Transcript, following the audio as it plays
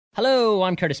Hello,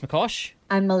 I'm Curtis McCosh.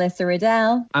 I'm Melissa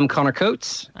Riddell. I'm Connor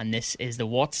Coates. And this is the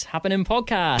What's Happening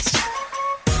podcast.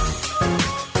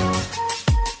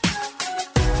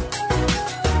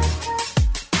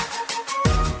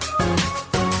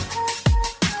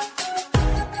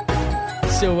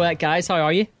 So, guys, how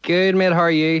are you? Good, mate. How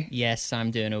are you? Yes, I'm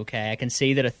doing okay. I can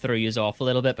see that it threw you off a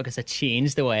little bit because I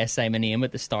changed the way I say my name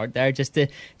at the start there, just to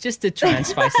try and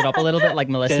spice it up a little bit, like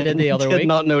Melissa did the other week. Did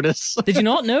not notice. Did you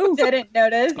not know? Didn't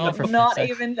notice. Oh, for not fuck's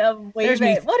sake. even a wee There's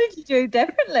me. bit. What did you do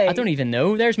differently? I don't even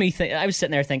know. There's me. I was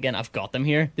sitting there thinking, I've got them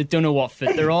here. They don't know what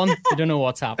foot they're on. They don't know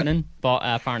what's happening. But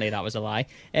apparently that was a lie.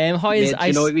 How is? Mate, do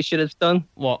you know what we should have done?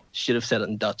 What? Should have said it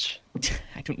in Dutch.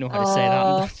 I don't know how to say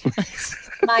that.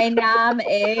 My name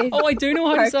is. Oh, I do know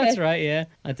how to say. That's Perfect. right. Yeah,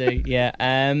 I do.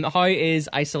 Yeah. How is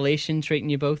isolation treating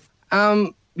you both?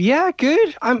 Yeah,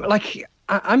 good.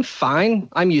 I'm fine.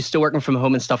 I'm used to working from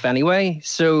home and stuff anyway.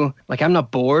 So, I'm not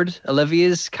bored.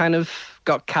 Olivia's kind of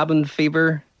got cabin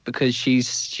fever because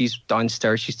she's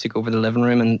downstairs. She's took over the living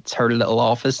room and it's her little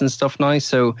office and stuff now.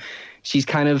 So, she's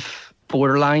kind of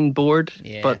borderline bored.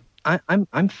 Yeah. But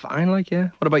I'm fine. Yeah.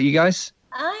 What about you guys?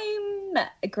 I'm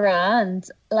grand.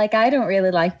 I don't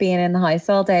really like being in the house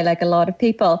all day like a lot of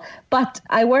people, but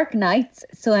I work nights,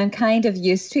 so I'm kind of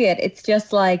used to it. It's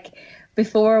just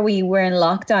before we were in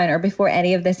lockdown or before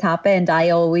any of this happened, I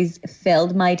always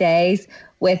filled my days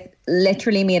with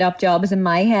literally made up jobs in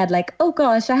my head. Oh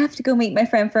gosh, I have to go meet my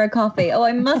friend for a coffee. Oh,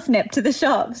 I must nip to the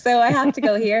shop. So I have to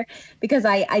go here because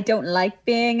I don't like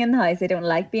being in the house. I don't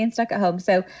like being stuck at home.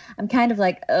 So I'm kind of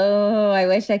oh, I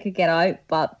wish I could get out,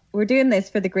 but we're doing this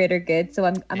for the greater good. So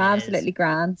I'm absolutely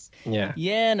grand. Yeah.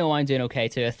 Yeah, no, I'm doing okay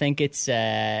too. I think it's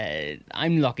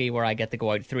I'm lucky where I get to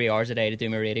go out 3 hours a day to do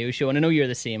my radio show, and I know you're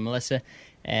the same, Melissa.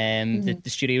 The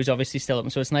studio's obviously still open,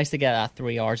 so it's nice to get that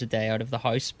 3 hours a day out of the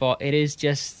house. But it is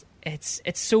just it's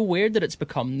so weird that it's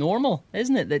become normal,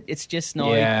 isn't it? That it's just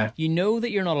now. Yeah. You know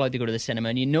that you're not allowed to go to the cinema,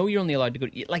 and you know you're only allowed to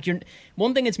go.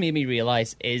 One thing it's made me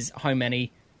realize is how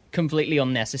many completely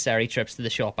unnecessary trips to the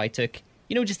shop I took.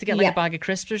 Just to get a bag of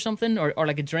crisps or something, or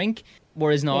a drink.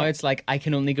 Whereas now it's I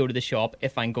can only go to the shop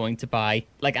if I'm going to buy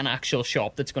an actual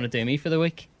shop that's going to do me for the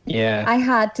week. Yeah. I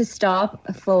had to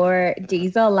stop for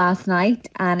diesel last night,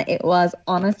 and it was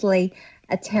honestly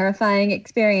a terrifying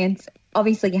experience.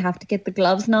 Obviously, you have to get the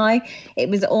gloves now. It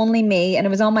was only me, and it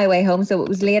was on my way home, so it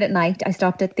was late at night. I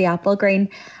stopped at the Apple Green,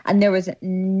 and there was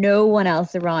no one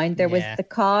else around. There was the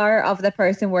car of the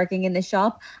person working in the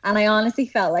shop, and I honestly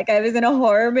felt like I was in a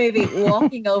horror movie,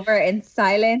 walking over in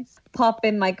silence,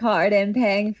 popping my card in,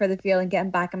 paying for the fuel, and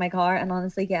getting back in my car, and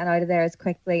honestly getting out of there as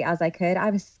quickly as I could. I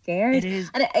was scared. It is.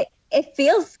 And it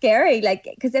feels scary,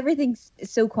 because everything's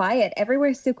so quiet.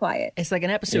 Everywhere's so quiet. It's like an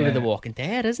episode of The Walking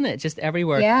Dead, isn't it? Just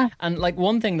everywhere. Yeah. And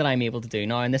one thing that I'm able to do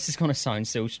now, and this is going to sound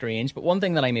so strange, but one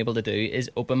thing that I'm able to do is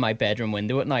open my bedroom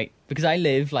window at night, because I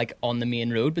live on the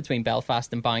main road between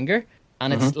Belfast and Bangor.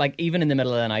 And it's even in the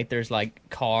middle of the night, there's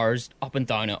cars up and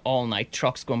down it all night,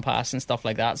 trucks going past and stuff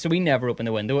like that. So we never open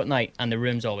the window at night, and the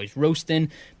room's always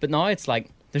roasting. But now it's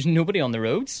there's nobody on the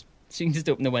roads. So you can just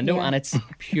open the window and it's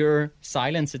pure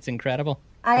silence. It's incredible.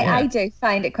 I do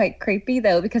find it quite creepy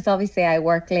though, because obviously I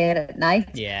work late at night.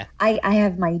 Yeah. I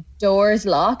have my doors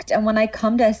locked, and when I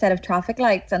come to a set of traffic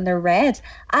lights and they're red,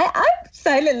 I'm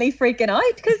silently freaking out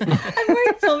because I'm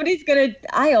worried somebody's gonna.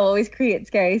 I always create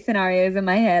scary scenarios in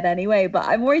my head anyway, but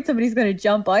I'm worried somebody's gonna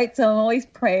jump out, so I'm always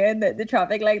praying that the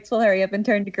traffic lights will hurry up and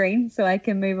turn to green so I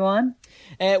can move on.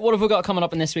 What have we got coming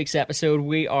up in this week's episode?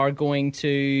 We are going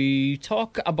to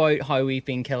talk about how we've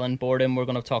been killing boredom. We're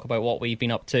going to talk about what we've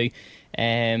been up to.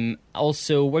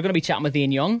 Also, we're going to be chatting with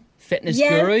Ian Young, fitness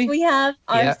guru. Yes, we have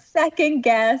our second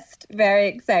guest. Very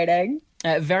exciting.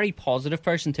 Very positive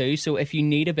person too. So if you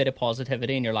need a bit of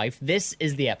positivity in your life, this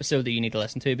is the episode that you need to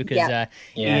listen to, because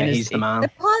Ian is he's the man. The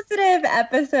positive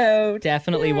episode.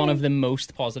 Definitely one of the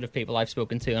most positive people I've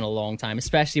spoken to in a long time,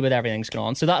 especially with everything that's going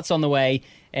on. So that's on the way.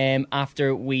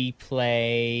 After we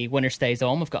play Winner Stays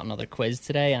On, we've got another quiz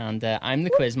today, and I'm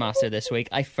the quiz master this week.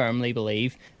 I firmly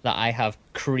believe that I have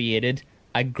created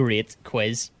a great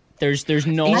quiz. There's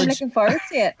knowledge. I'm looking forward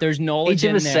to it. There's knowledge Each in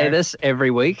of us there. say this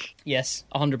every week. Yes,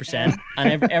 100%.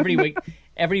 And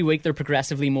every week they're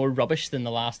progressively more rubbish than the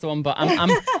last one. But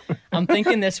I'm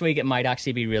thinking this week it might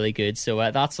actually be really good. So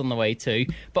that's on the way too.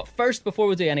 But first, before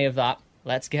we do any of that,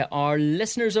 let's get our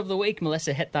listeners of the week.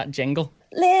 Melissa, hit that jingle.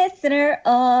 Listener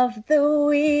of the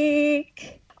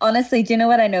week. Honestly, do you know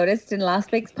what I noticed in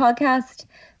last week's podcast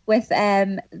with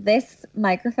this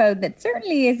microphone that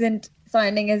certainly isn't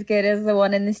sounding as good as the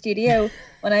one in the studio.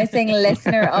 When I sing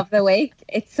listener of the week,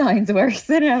 it sounds worse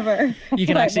than ever. You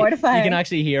can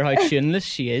actually hear how tuneless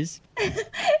she is.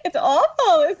 It's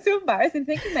awful. It's so embarrassing. I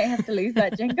think we might have to lose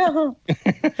that jingle.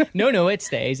 No, it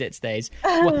stays.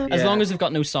 Well, as long as we've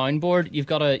got no soundboard, you've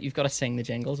got to sing the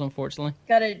jingles, unfortunately.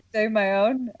 Got to do my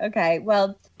own. Okay.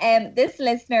 Well, this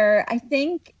listener, I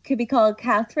think, could be called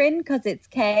Catherine because it's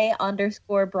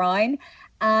K_Brown.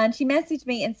 And she messaged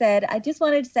me and said, I just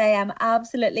wanted to say I'm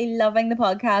absolutely loving the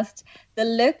podcast. The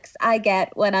looks I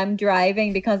get when I'm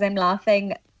driving because I'm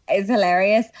laughing is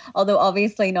hilarious, although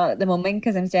obviously not at the moment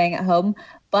because I'm staying at home.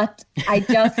 But I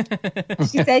just,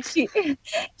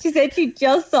 she said she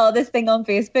just saw this thing on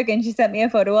Facebook and she sent me a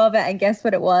photo of it, and guess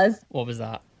what it was? What was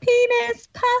that? Penis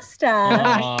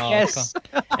pasta. Oh, Yes.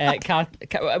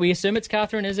 We assume it's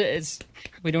Catherine, is it?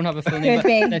 We don't have a full name. Could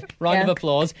be. Round of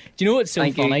applause. Do you know what's so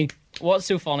Thank you. funny? What's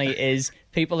so funny is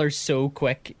people are so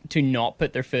quick to not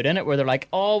put their foot in it, where they're like,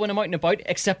 oh, when I'm out and about,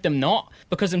 except I'm not,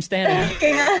 because I'm staying at home.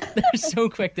 Yeah. They're so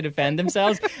quick to defend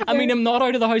themselves. I mean, I'm not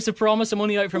out of the house, I promise. I'm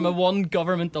only out from a one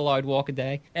government-allowed walk a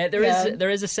day. There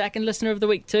is a second listener of the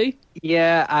week too.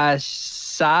 Yeah,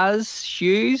 Saz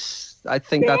Hughes. I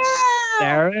think that's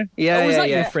Sarah. Yeah, Was that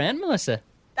yeah. your friend, Melissa?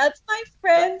 That's my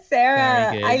friend Sarah.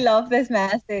 Very good. I love this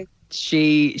message.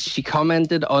 She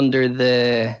commented under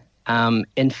the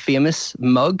infamous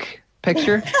mug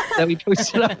picture that we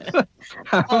posted up.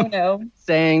 Oh no.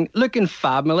 Saying, looking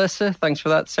fab, Melissa. Thanks for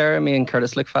that, Sarah. Me and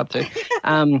Curtis look fab too.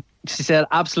 She said,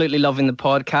 absolutely loving the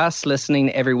podcast,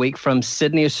 listening every week from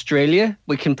Sydney, Australia.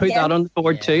 We can put that on the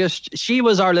board too. She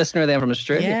was our listener then from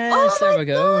Australia. Yes, there we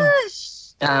go. Gosh.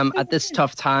 At this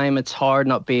tough time, it's hard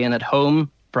not being at home.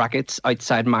 Brackets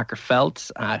outside Mackerfelt.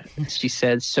 She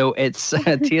said, so it's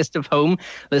a taste of home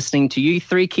listening to you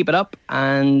three. Keep it up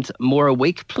and more a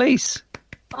week, please.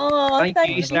 Oh, Thank thank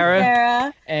you, you,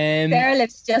 Sarah. Sarah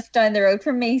lives just down the road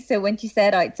from me, so when she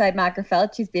said outside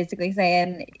Mackerfelt, she's basically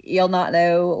saying you'll not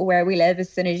know where we live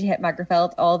as soon as you hit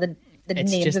Mackerfelt. All the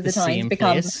It's names just of the the towns same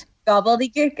become place.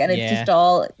 gobbledygook, and it's just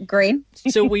all green.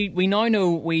 So we now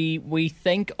know we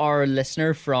think our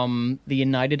listener from the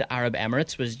United Arab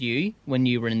Emirates was you when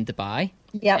you were in Dubai.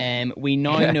 Yep. We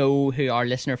now know who our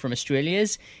listener from Australia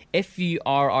is. If you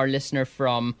are our listener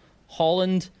from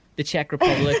Holland, the Czech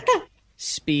Republic,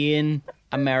 Spain,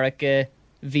 America,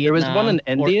 Vietnam, was one in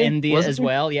India, or India wasn't as there?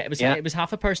 well. Yeah, it was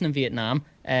half a person in Vietnam,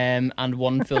 and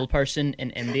one full person in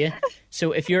India.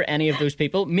 So if you're any of those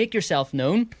people, make yourself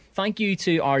known. Thank you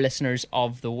to our listeners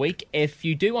of the week. If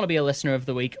you do want to be a listener of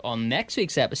the week on next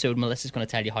week's episode, Melissa's going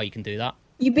to tell you how you can do that.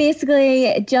 You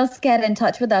basically just get in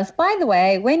touch with us. By the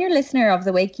way, when you're listener of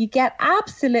the week, you get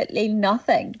absolutely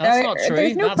nothing. That's not true.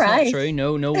 There's no That's prize. not true.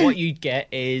 No. What you get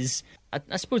is,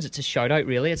 I suppose it's a shout out,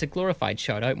 really. It's a glorified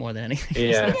shout out more than anything.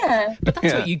 Yeah. Yeah. But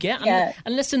that's what you get. Yeah.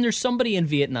 And listen, there's somebody in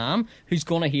Vietnam who's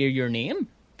going to hear your name.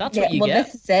 That's what you well, get.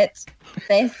 this is it.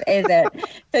 This is it.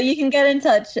 So you can get in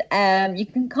touch. You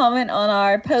can comment on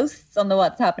our posts on the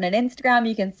What's Happening Instagram.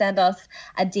 You can send us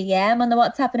a DM on the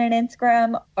What's Happening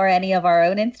Instagram or any of our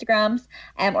own Instagrams.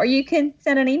 Or you can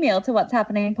send an email to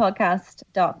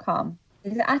what'shappeningpodcast.com.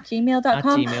 Is it at gmail.com? At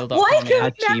gmail.com, Why yeah. can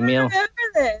At I never Gmail. remember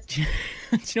this? Do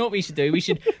you know what we should do? We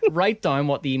should write down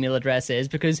what the email address is,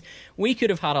 because we could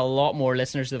have had a lot more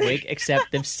listeners of the week,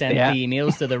 except they've sent Yeah. the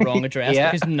emails to the wrong address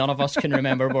Yeah. because none of us can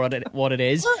remember what it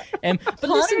is. But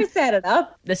Connor set it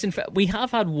up. listen, we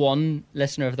have had one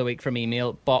listener of the week from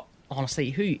email, but honestly,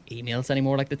 who emails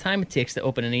anymore? Like, the time it takes to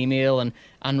open an email and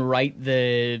write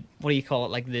the, what do you call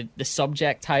it, like the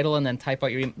subject title and then type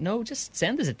out your email. No, just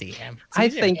send us a DM. It's I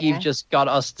easier. think you've just got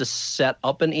us to set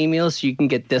up an email so you can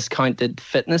get discounted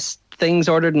fitness things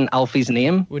ordered in Alfie's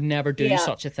name. Would never do Yeah.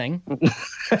 such a thing.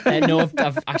 No,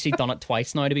 I've actually done it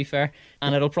twice now, to be fair,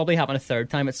 and it'll probably happen a third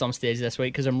time at some stage this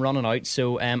week because I'm running out.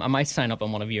 So I might sign up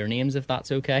on one of your names if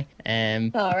that's okay.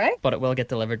 All right. But it will get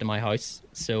delivered to my house.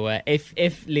 So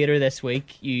if later this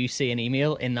week you see an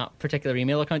email in that particular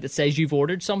email account that says you've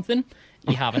ordered something,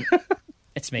 you haven't.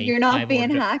 It's me. You're not I've being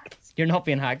ordered it. hacked. You're not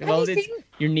being hacked. Have Well, you it's, seen-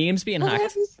 your name's being Well, hacked.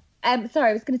 have you-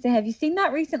 sorry, I was going to say, have you seen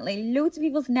that recently? Loads of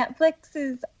people's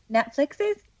Netflixes,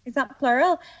 is that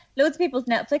plural? Loads of people's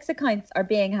Netflix accounts are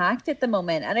being hacked at the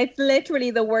moment, and it's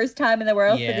literally the worst time in the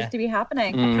world for Yeah. this to be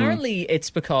happening. Apparently, it's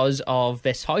because of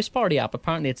this House Party app.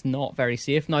 Apparently, it's not very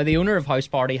safe. Now, the owner of House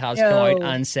Party has come out No.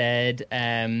 and said,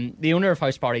 the owner of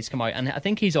House Party's come out, and I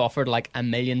think he's offered like $1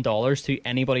 million to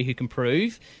anybody who can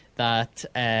prove that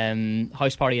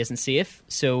House Party isn't safe.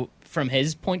 So, from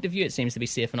his point of view, it seems to be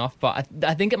safe enough. But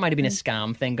I think it might have been a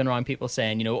scam thing going around, people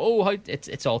saying,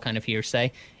 it's all kind of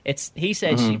hearsay. He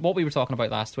said what we were talking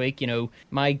about last week.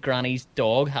 My granny's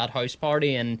dog had House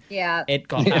Party and Yeah. it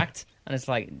got hacked. And it's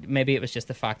like, maybe it was just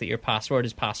the fact that your password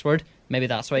is password. Maybe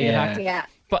that's why you get Yeah. hacked. Yeah.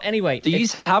 But anyway, Do you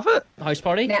have it? house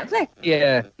party? Netflix.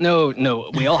 Yeah. No.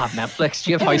 We all have Netflix.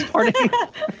 Do you have House Party?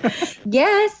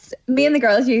 Yes, me and the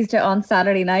girls used it on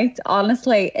Saturday night.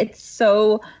 Honestly, it's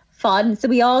so fun. So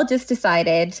we all just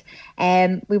decided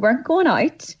we weren't going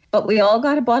out, but we all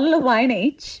got a bottle of wine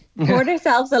each, poured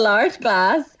ourselves a large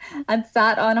glass, and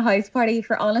sat on a house party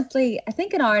for, honestly, I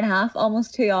think an hour and a half,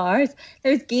 almost 2 hours.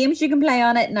 There's games you can play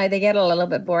on it. Now, they get a little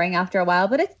bit boring after a while,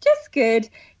 but it's just good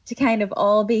to kind of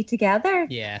all be together.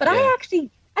 Yeah. But I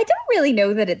don't really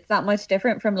know that it's that much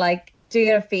different from like doing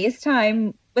a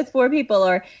FaceTime with 4 people,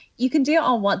 or you can do it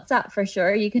on WhatsApp for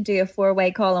sure. You can do a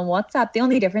 4-way call on WhatsApp. The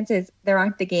only difference is there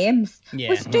aren't the games,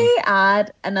 which do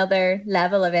add another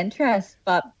level of interest.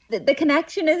 But the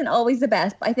connection isn't always the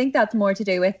best. But I think that's more to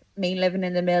do with me living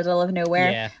in the middle of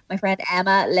nowhere. Yeah. My friend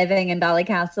Emma living in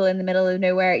Ballycastle in the middle of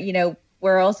nowhere. You know,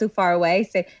 we're all so far away.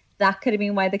 So that could have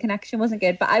been why the connection wasn't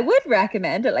good. But I would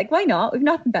recommend it. Like, why not? We've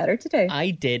nothing better to do.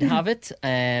 I did have it.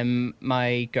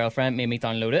 My girlfriend made me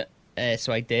download it.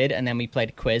 So I did, and then we played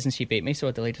a quiz and she beat me, so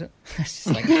I deleted it. It's just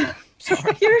like,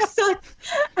 sorry. You're such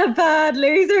a bad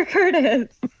loser, Curtis.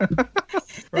 The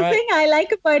thing I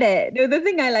like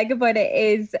about it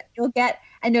is you'll get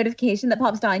a notification that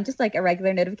pops down, just like a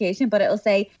regular notification, but it'll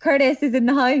say Curtis is in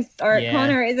the house or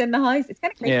Connor is in the house. It's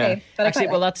kind of creepy. Yeah. But Actually,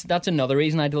 well, that's another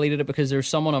reason I deleted it, because there's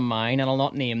someone of mine, and I'll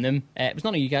not name them. It was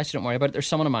none of you guys, so don't worry about it. There's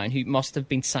someone of mine who must have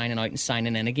been signing out and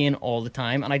signing in again all the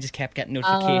time, and I just kept getting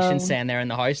notifications saying they're in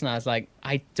the house, and I was like,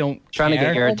 I don't Trying care. to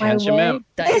get your attention, man.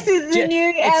 This is the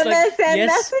new MSN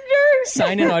Messenger.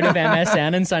 Signing out of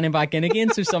MSN and signing back in again,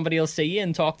 so somebody will see you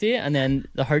and talk to you, and then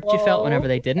the hurt you felt whenever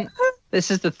they didn't. This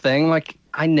is the thing. Like,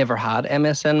 I never had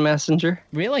MSN Messenger,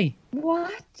 Really?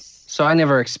 What? so I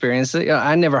never experienced it.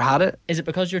 I never had it. Is it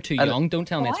because you're too young? Don't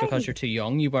tell me it's because you're too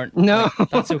young. You weren't. No. Like,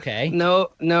 that's okay. No.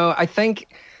 I think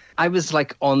I was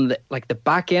like on the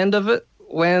back end of it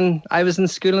when I was in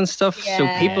school and stuff.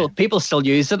 Yeah. So people still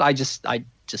use it. I just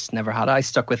never had it. I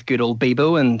stuck with good old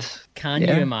Bebo and. Can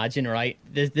you imagine, right?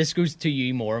 This goes to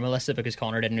you more, Melissa, because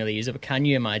Connor didn't really use it, but can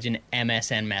you imagine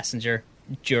MSN Messenger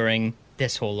during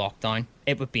this whole lockdown?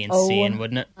 It would be insane,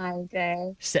 wouldn't it? My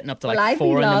day. Sitting up to Well, like I'd be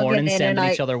 4 in the logging morning in sending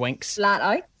and each out other winks. Flat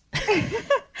out.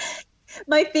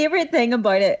 My favorite thing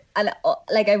about it, and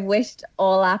like I've wished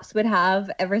all apps would have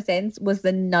ever since, was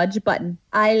the nudge button.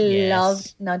 I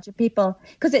loved nudging people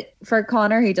because it, for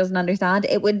Connor who doesn't understand,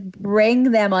 it would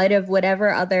bring them out of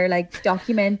whatever other like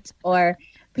document or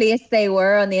place they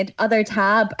were on the other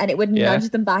tab, and it would nudge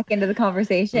them back into the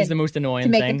conversation. It was the most annoying to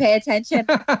make thing. them pay attention.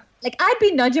 Like, I'd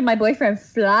be nudging my boyfriend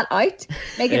flat out,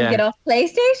 making him get off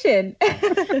PlayStation.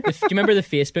 Do you remember the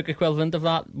Facebook equivalent of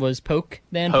that was Poke?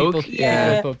 Then Poke? people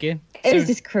Yeah. would poke you. It was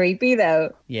just creepy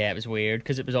though. Yeah, it was weird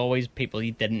because it was always people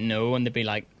you didn't know, and they'd be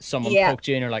like, someone Yeah. poked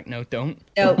you, and you're like, no, don't.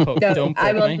 No, Don't poke, no, don't poke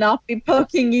I will me. not be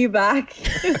poking you back.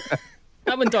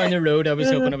 That went down the road I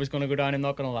was hoping I was going to go down, I'm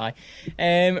not going to lie.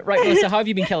 Right, Melissa, how have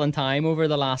you been killing time over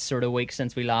the last sort of week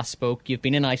since we last spoke? You've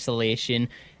been in isolation.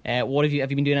 What have you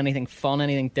been doing? Anything fun,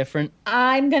 anything different?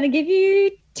 I'm going to give you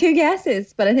 2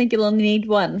 guesses, but I think you'll only need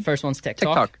one. First one's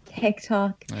TikTok.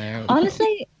 TikTok. There we go.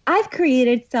 Honestly, I've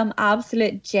created some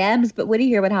absolute gems, but would you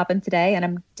hear what happened today? And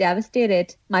I'm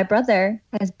devastated. My brother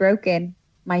has broken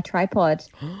my tripod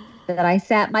that I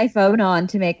set my phone on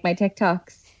to make my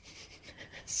TikToks.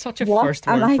 Such a What first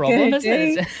am world I problem, gonna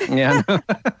isn't it? Yeah. But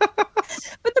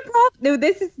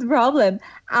this is the problem.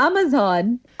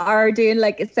 Amazon are doing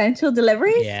like essential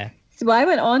deliveries. Yeah. So I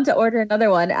went on to order another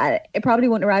one. And it probably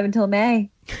won't arrive until May.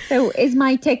 So is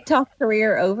my TikTok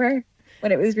career over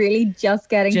when it was really just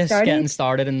getting started? Getting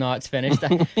started and now it's finished.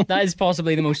 That is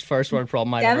possibly the most first world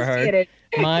problem I've ever heard.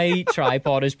 Devastated. My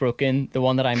tripod is broken, the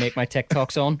one that I make my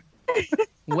TikToks on.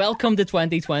 Welcome to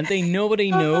 2020.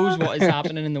 Nobody knows what is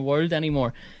happening in the world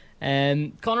anymore.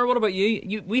 Connor, what about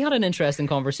you? We had an interesting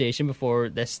conversation before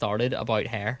this started about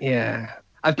hair. Yeah.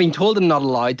 I've been told I'm not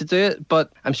allowed to do it,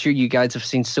 but I'm sure you guys have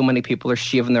seen so many people are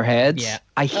shaving their heads. Yeah.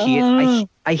 I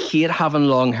hate having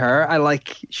long hair. I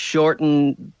like short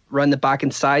and around the back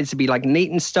and sides to be like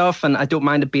neat and stuff, and I don't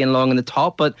mind it being long on the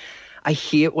top, but I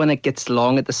hate when it gets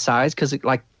long at the sides because it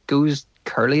like goes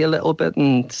curly a little bit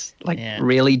and it's like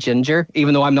really ginger,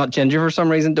 even though I'm not ginger for some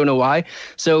reason, don't know why.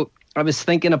 So I was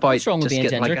thinking about What's wrong with just being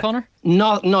getting ginger, like Connor?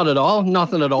 Not at all,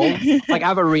 nothing at all. Like I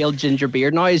have a real ginger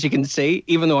beard now, as you can see,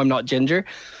 even though I'm not ginger.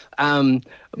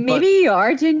 Maybe you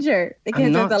are ginger because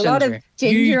I'm there's not a lot of ginger.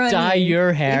 ginger You on dye you,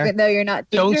 your hair. even though you're not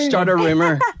ginger. Don't start a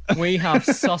rumor. We have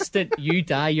sussed it. You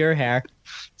dye your hair.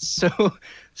 So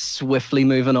swiftly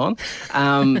moving on.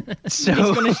 He's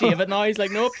going to shave it now. He's like,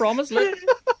 no, promise, look.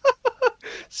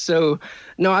 So,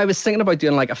 no, I was thinking about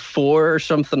doing like a 4 or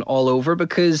something all over,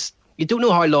 because you don't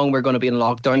know how long we're going to be in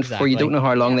lockdown for. You don't know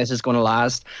how long this is going to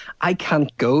last. I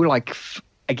can't go like,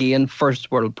 again,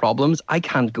 first world problems. I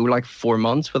can't go like 4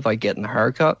 months without getting a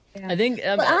haircut. Yeah. I think.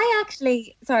 Well,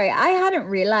 I hadn't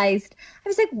realized. I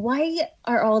was like, why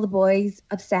are all the boys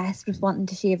obsessed with wanting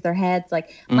to shave their heads?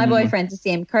 Like, my boyfriend's the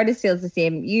same. Curtis feels the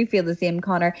same. You feel the same,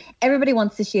 Connor. Everybody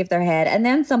wants to shave their head. And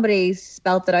then somebody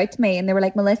spelt it out to me and they were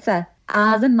like, Melissa,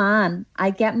 as a man, I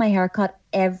get my hair cut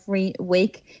every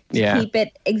week to keep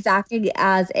it exactly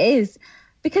as is.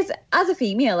 Because as a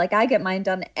female, like, I get mine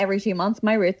done every 2 months.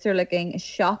 My roots are looking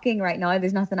shocking right now.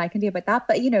 There's nothing I can do about that.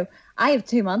 But, you know, I have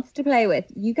 2 months to play with.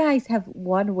 You guys have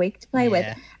 1 week to play with.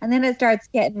 And then it starts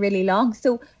getting really long.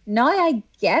 So now I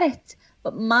get it.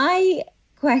 But my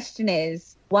question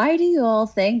is, why do you all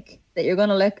think that you're going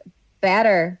to look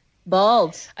better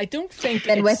bald? I don't think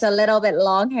than with a little bit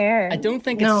long hair. I don't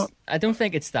think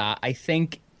it's that. I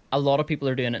think a lot of people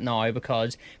are doing it now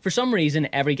because for some reason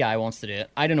every guy wants to do it.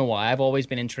 I don't know why. I've always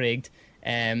been intrigued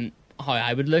how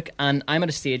I would look, and I'm at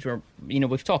a stage where, you know,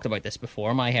 we've talked about this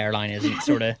before. My hairline isn't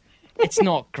sort of, it's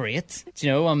not great. You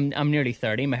know, I'm nearly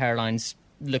 30. My hairline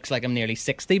looks like I'm nearly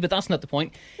 60, but that's not the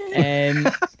point.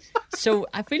 So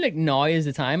I feel like now is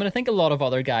the time, and I think a lot of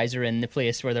other guys are in the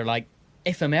place where they're like,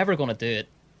 if I'm ever going to do it,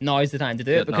 now is the time to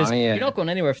do it, because you're not going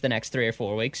anywhere for the next 3 or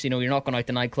 4 weeks. You know, you're not going out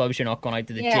to nightclubs, you're not going out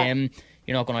to the gym,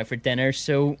 you're not going out for dinner.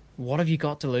 So what have you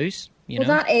got to lose? You know?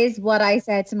 That is what I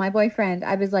said to my boyfriend.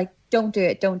 I was like, don't do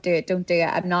it, don't do it, don't do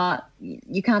it.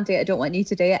 You can't do it. I don't want you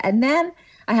to do it. And then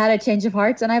I had a change of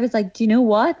hearts and I was like, do you know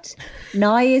what?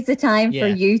 Now is the time for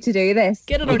you to do this.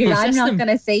 Get it out of your system. I'm not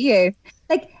going to see you.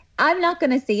 Like, I'm not going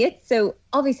to see it. So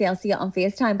obviously I'll see it on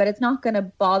FaceTime, but it's not going to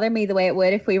bother me the way it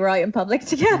would if we were out in public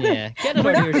together. Yeah, get it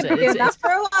out of your system.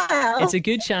 It's a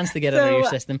good chance to get it out of your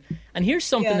system. And here's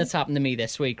something that's happened to me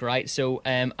this week, right? So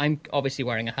I'm obviously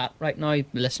wearing a hat right now. The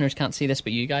listeners can't see this,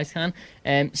 but you guys can.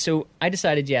 So I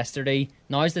decided yesterday,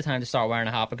 now's the time to start wearing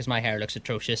a hat because my hair looks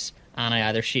atrocious and I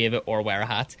either shave it or wear a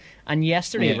hat. And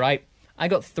yesterday, right, I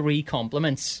got 3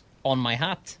 compliments on my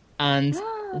hat. And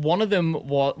one of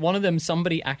them,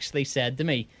 somebody actually said to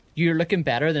me, "You're looking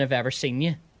better than I've ever seen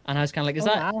you." And I was kind of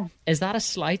like, is that a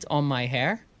slight on my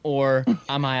hair, or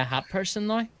am I a hat person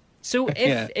now? So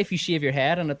if you shave your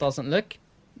head and it doesn't look,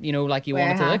 you know, like you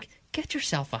want it to look, get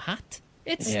yourself a hat.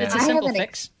 It's a simple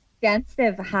fix.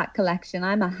 Extensive hat collection.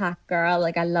 I'm a hat girl.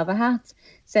 Like, I love a hat.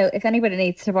 So if anybody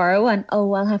needs to borrow one,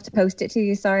 I'll have to post it to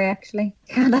you. Sorry, actually.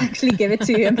 Can't actually give it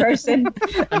to you in person.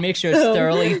 And make sure it's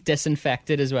thoroughly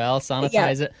disinfected as well.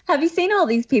 Sanitize it. Have you seen all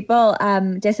these people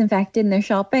disinfecting their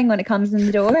shopping when it comes in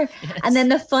the door? Yes. And then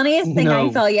the funniest thing I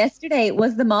saw yesterday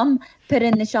was the mum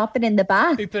putting the shopping in the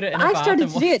bath. Who put it in I started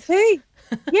to do it too.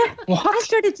 Yeah, I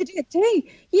started to do it too.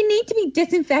 You need to be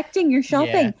disinfecting your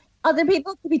shopping. Yeah. Other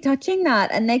people could be touching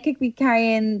that and they could be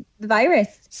carrying the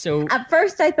virus. So at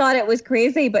first I thought it was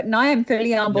crazy, but now I'm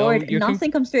fully on board.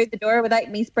 Nothing comes through the door without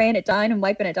me spraying it down and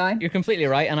wiping it down. You're completely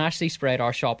right. And I actually sprayed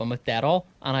our shopping with Dettol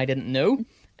and I didn't know.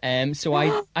 So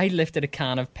I lifted a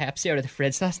can of Pepsi out of the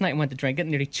fridge last night and went to drink it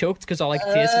and nearly choked because all I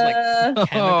could taste was like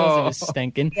chemicals. It was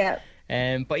stinking.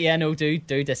 Yeah. But yeah, no, do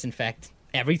disinfect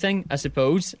everything, I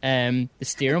suppose. The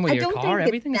steering wheel of your car,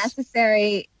 everything. It's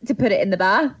necessary to put it in the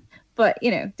bath. But,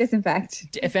 you know,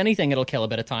 disinfect. If anything, it'll kill a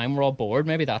bit of time. We're all bored.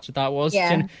 Maybe that's what that was.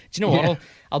 Yeah. Do you know what?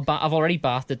 I've already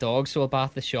bathed the dog, so I'll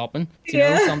bath the shopping. Do you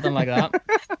know, something like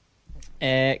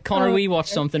that. Connor, we watched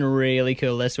something really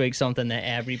cool this week, something that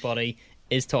everybody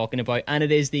is talking about, and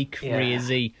it is the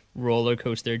crazy roller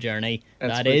coaster journey.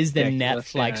 That is the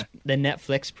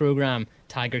Netflix program,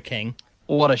 Tiger King.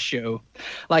 What a show.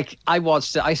 Like, I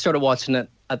started watching it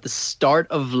at the start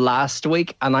of last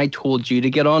week, and I told you to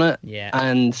get on it. Yeah.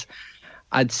 And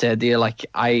I'd said to you, like,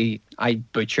 I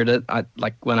butchered it.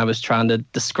 Like, when I was trying to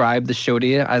describe the show to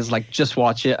you, I was like, just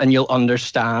watch it and you'll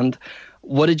understand.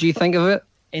 What did you think of it?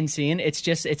 Insane. It's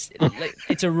like,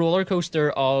 it's a roller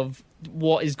coaster of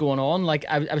what is going on. Like,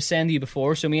 I was saying to you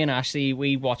before, so me and Ashley,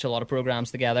 we watch a lot of programs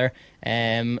together,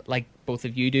 like both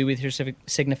of you do with your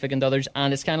significant others,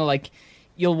 and it's kind of like,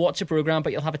 you'll watch a program,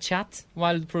 but you'll have a chat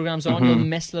while the program's on. You'll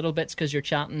miss little bits because you're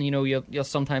chatting. You know, you'll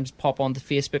sometimes pop onto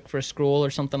Facebook for a scroll or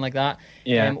something like that.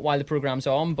 While the program's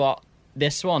on. But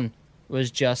this one was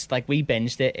just like, we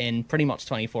binged it in pretty much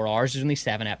 24 hours. There's only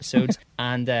 7 episodes,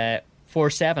 and for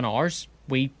 7 hours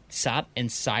we sat in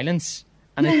silence.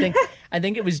 And I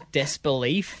think it was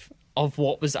disbelief of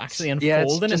what was actually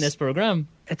unfolding in this program.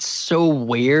 It's so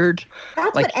weird.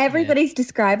 That's like, what everybody's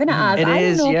describing it as. I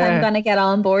don't know if I'm going to get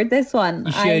on board this one.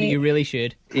 You should. You really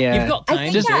should. Yeah. You've got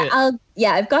time to do it.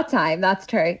 Yeah, I've got time. That's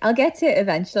true. I'll get to it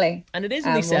eventually. And it is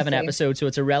only 7 episodes, so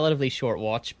it's a relatively short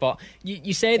watch. But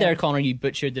you say there, Connor, you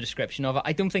butchered the description of it.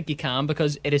 I don't think you can,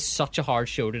 because it is such a hard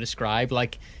show to describe.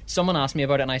 Like, someone asked me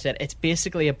about it and I said, it's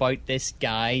basically about this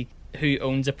guy who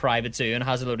owns a private zoo and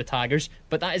has a load of tigers.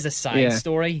 But that is a side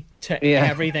story to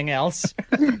everything else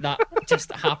that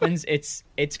just happens. It's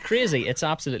crazy. It's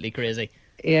absolutely crazy.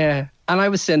 Yeah. And I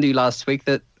was saying to you last week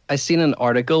that I seen an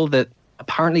article that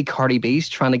apparently Cardi B's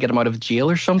trying to get him out of jail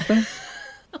or something.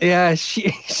 Yeah,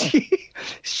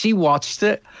 she watched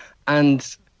it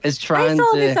and is trying to... I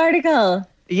saw this article.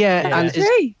 Yeah, and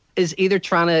is either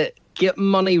trying to get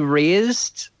money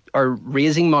raised or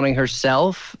raising money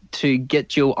herself to get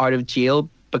Joe out of jail,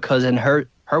 because in her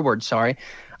words,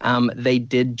 they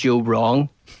did Joe wrong.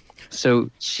 So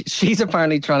she's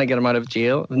apparently trying to get him out of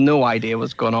jail. No idea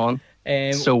what's going on.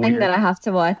 So weird. I'm gonna have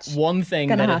to watch. One thing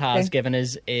that it has given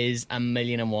us is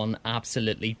 1,000,001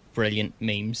 absolutely brilliant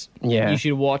memes. Yeah, you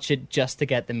should watch it just to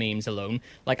get the memes alone.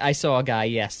 Like, I saw a guy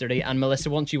yesterday, and Melissa,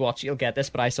 once you watch it, you'll get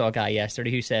this. But I saw a guy yesterday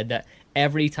who said that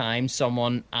every time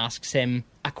someone asks him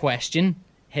a question,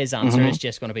 his answer is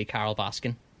just going to be Carol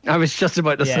Baskin. I was just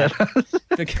about to say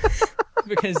that.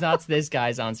 Because that's this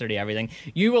guy's answer to everything.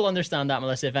 You will understand that,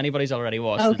 Melissa. If anybody's already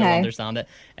watched it, they'll understand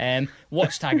it.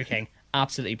 Watch Tiger King.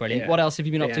 Absolutely brilliant. What else have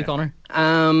you been up to, Connor?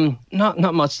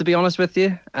 Not much, to be honest with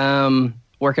you.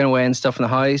 Working away and stuff in the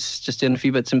house, just doing a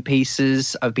few bits and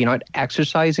pieces. I've been out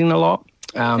exercising a lot.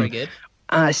 Very good.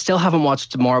 I still haven't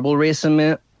watched Marble Racing,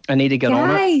 mate. I need to get on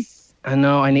it. I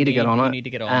know, I need to get on it. You need to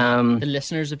get on it. The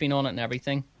listeners have been on it and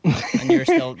everything, and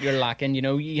you're lacking. You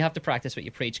know, you have to practice what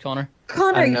you preach, Connor.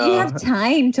 Connor, you have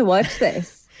time to watch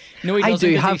this. No, he doesn't.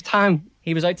 I do have time.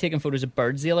 He was out taking photos of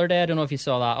birds the other day. I don't know if you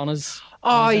saw that on his...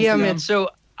 Oh, yeah, man. So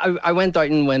I went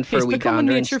out and went for a week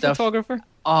gander and stuff. Photographer.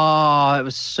 Oh,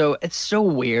 it's so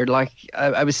weird. Like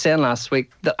I was saying last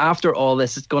week, that after all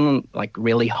this, it's going to like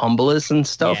really humble us and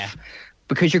stuff. Yeah.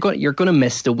 Because you're going to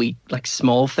miss the wee, like,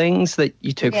 small things that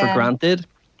you took for granted.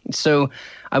 So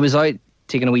I was out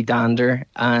taking a wee dander,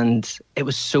 and it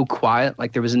was so quiet.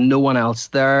 Like, there was no one else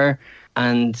there,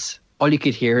 and all you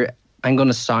could hear, I'm going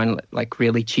to sound like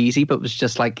really cheesy, but it was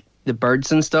just like the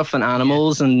birds and stuff and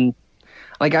animals, and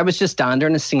like I was just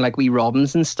dandering and seeing like wee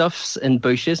robins and stuff in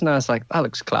bushes, and I was like, that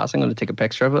looks class. I'm going to take a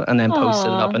picture of it and then post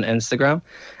it up on Instagram.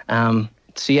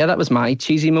 So yeah, that was my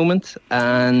cheesy moment,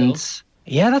 and. Cool.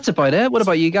 Yeah, that's about it. What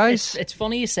about you guys? It's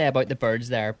funny you say about the birds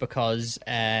there, because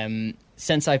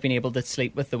since I've been able to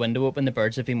sleep with the window open, the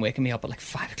birds have been waking me up at like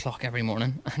 5 o'clock every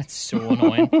morning, and it's so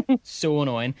annoying. So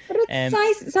annoying. But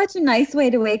it's such a nice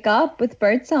way to wake up with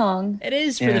birdsong. It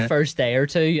is for the first day or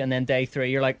two, and then day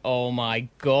 3, you're like, oh my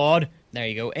God. There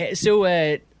you go. So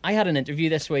I had an interview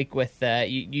this week with,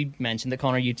 you mentioned that,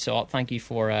 Connor, you'd saw it. Thank you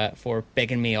for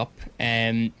bigging me up.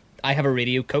 I have a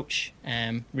radio coach,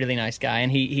 really nice guy,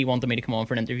 and he wanted me to come on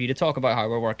for an interview to talk about how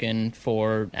we're working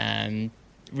for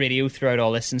radio throughout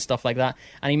all this and stuff like that.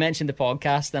 And he mentioned the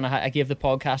podcast, and I gave the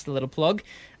podcast a little plug,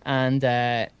 and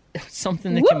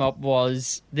something that came up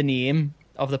was the name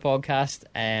of the podcast,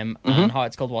 and how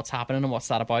it's called What's Happening and what's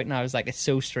that about. And I was like, it's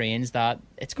so strange that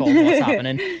it's called What's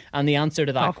Happening. And the answer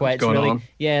to that question,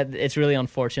 it's really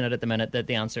unfortunate at the minute that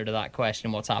the answer to that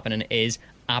question, what's happening, is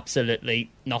absolutely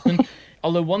nothing.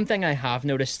 Although one thing I have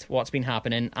noticed what's been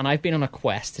happening, and I've been on a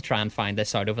quest to try and find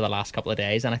this out over the last couple of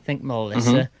days, and I think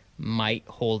Melissa might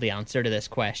hold the answer to this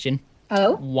question.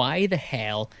 Oh? Why the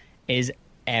hell is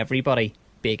everybody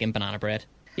baking banana bread?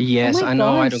 Yes, I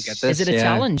know, I don't get this. Is it a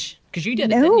challenge? Because you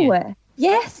did it, didn't you?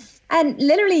 Yes. And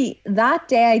literally that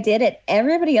day I did it,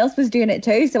 everybody else was doing it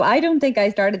too. So I don't think I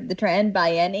started the trend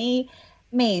by any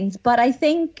means, but I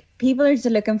think people are just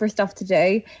looking for stuff to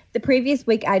do. The previous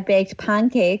week I baked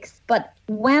pancakes, but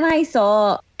when I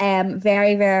saw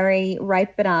very, very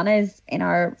ripe bananas in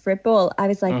our fruit bowl, I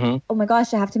was like, oh my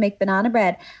gosh, I have to make banana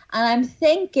bread. And I'm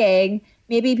thinking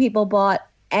maybe people bought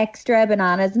extra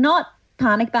bananas, not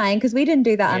panic buying, because we didn't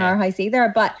do that in our house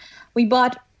either, but we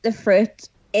bought the fruit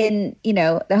in,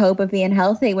 the hope of being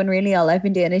healthy, when really all I've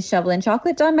been doing is shoveling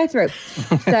chocolate down my throat.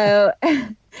 So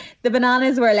the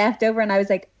bananas were left over, and I was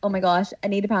like, oh my gosh, I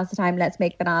need to pass the time. Let's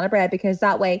make banana bread, because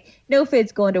that way no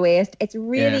food's going to waste. It's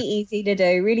really easy to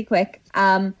do, really quick.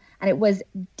 And it was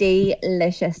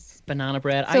delicious. Banana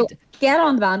bread. So get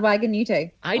on the bandwagon, you too.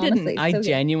 I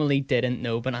genuinely didn't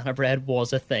know banana bread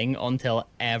was a thing until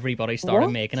everybody started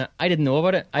making it. I didn't know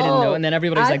about it. I didn't know. And then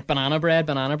everybody's like, banana bread.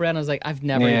 And I was like, I've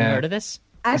never even heard of this.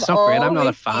 It's not great. I'm not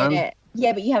a fan.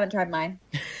 Yeah, but you haven't tried mine.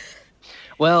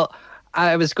 Well,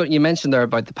 I was going. You mentioned there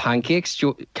about the pancakes.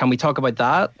 Can we talk about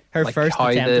that? Her first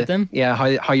attempt at them. Yeah,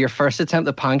 how your first attempt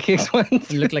at pancakes went.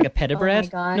 It looked like a pita bread.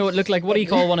 Oh my gosh. No, it looked like, what do you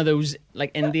call one of those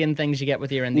like Indian things you get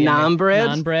with your Indian Naan bread.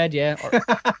 Naan bread, yeah. Or,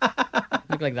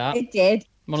 looked like that. It did.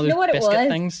 One of You those know what it biscuit was?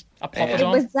 things. A It Papa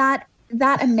was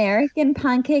that American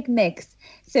pancake mix.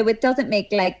 So it doesn't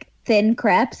make like thin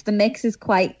crepes. The mix is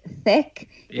quite thick.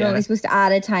 You're Yeah. only supposed to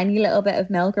add a tiny little bit of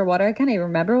milk or water. I can't even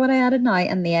remember what I added now,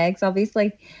 and the eggs,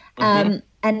 obviously.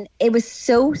 And it was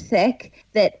so thick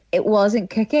that it wasn't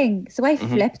cooking. So I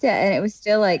flipped it, and it was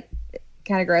still like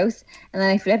kind of gross. And then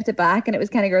I flipped it back, and it was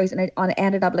kind of gross, and it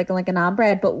ended up looking like a naan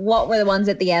bread. But what were the ones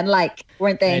at the end like?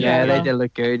 Weren't they? Yeah, incredible? they did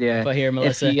look good. Yeah. But here,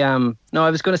 Melissa. If you, no, I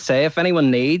was going to say, if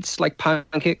anyone needs like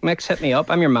pancake mix, hit me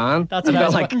up. I'm your man. That's I've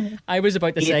what got like I was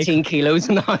about to say. 18 kilos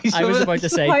in the house. I was of it. about to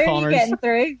say How are you Connor's. getting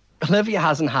through? Olivia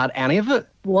hasn't had any of it.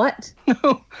 What?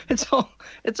 No, it's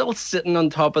all sitting on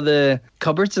top of the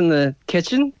cupboards in the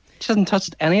kitchen. She hasn't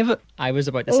touched any of it. I was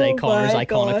about to say Oh Connor's my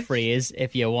iconic gosh. phrase,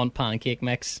 if you want pancake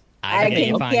mix, I can get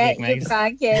you can pancake get you mix.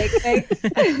 pancake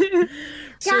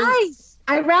mix. Guys,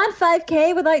 I ran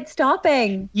 5K without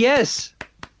stopping. Yes.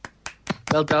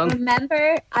 Well done.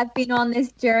 Remember, I've been on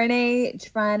this journey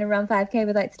trying to run 5K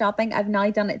without stopping. I've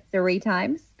now done it 3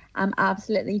 times. I'm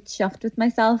absolutely chuffed with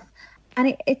myself,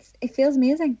 and it feels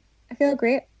amazing. I feel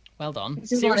great. Well done.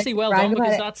 Just Seriously, wanna well brag done,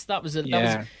 about because it.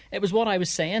 Yeah. it was what I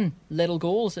was saying. Little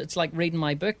goals. It's like reading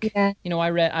my book. Yeah. You know,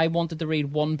 I wanted to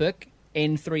read one book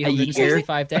in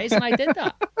 365 days, and I did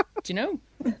that. Do you know?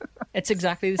 It's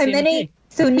exactly the How same. with you. many?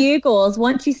 So new goals.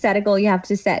 Once you set a goal, you have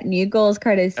to set new goals,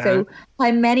 Curtis. So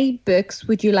how many books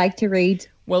would you like to read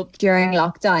Well, during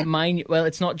lockdown?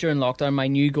 it's not during lockdown. My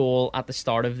new goal at the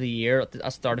start of the year, at the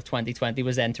start of 2020,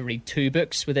 was then to read 2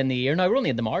 books within the year. Now we're only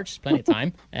in the March, there's plenty of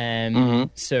time.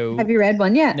 So Have you read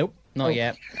one yet? nope, not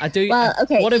yet. I do. Well,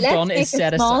 okay. What I've let's done make is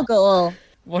set a small aside. goal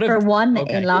What for I've- one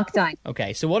okay. in lockdown.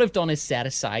 Okay, so what I've done is set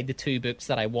aside the 2 books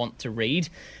that I want to read.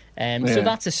 So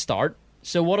that's a start.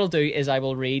 So what I'll do is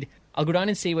I'll go down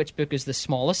and see which book is the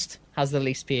smallest, has the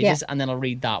least pages, and then I'll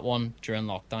read that one during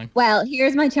lockdown. Well,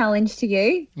 here's my challenge to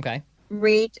you. Okay.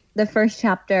 Read the first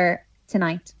chapter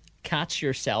tonight. Catch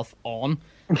yourself on.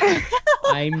 Not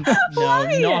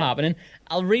happening.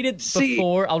 I'll read it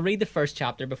before, I'll read the first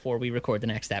chapter before we record the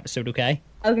next episode, okay?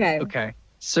 Okay. Okay.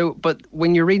 So, but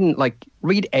when you're reading,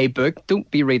 read a book. Don't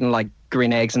be reading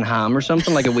Green Eggs and Ham or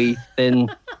something, like a wee thin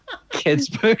kids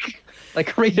book.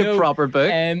 Read a proper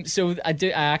book. So I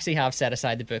actually have set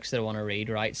aside the books that I want to read,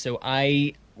 right? So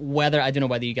I don't know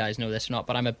whether you guys know this or not,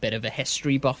 but I'm a bit of a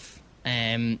history buff.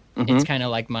 It's kind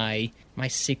of like my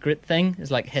secret thing is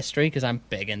like history, because I'm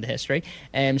big into history.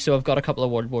 So I've got a couple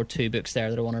of World War II books there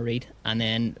that I want to read, and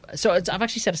then I've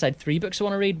actually set aside 3 books I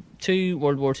want to read, 2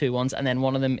 World War II ones, and then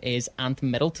one of them is Ant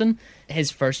Middleton,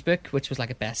 his first book, which was like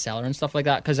a bestseller and stuff like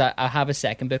that. Because I have a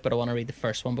second book, but I want to read the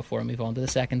first one before I move on to the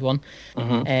second one.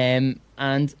 And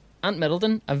Ant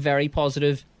Middleton, a very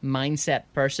positive mindset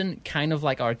person, kind of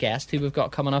like our guest who we've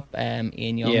got coming up,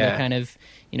 Ian Young. Yeah. They're kind of,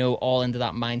 all into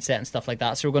that mindset and stuff like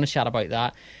that. So we're going to chat about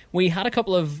that. We had a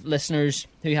couple of listeners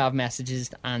who have messages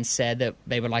and said that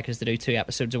they would like us to do 2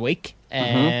 episodes a week.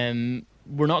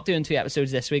 We're not doing 2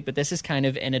 episodes this week, but this is kind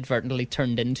of inadvertently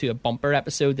turned into a bumper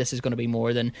episode. This is going to be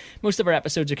more than most of our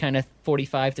episodes are kind of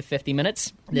 45 to 50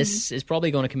 minutes. This is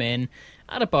probably going to come in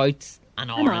at about an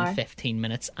hour and 15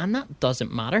 minutes, and that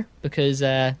doesn't matter because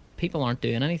people aren't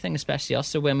doing anything, especially us.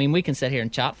 So we can sit here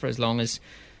and chat for as long as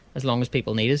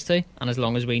people need us to, and as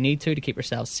long as we need to keep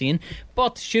ourselves sane.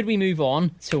 But should we move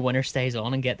on to Winner Stays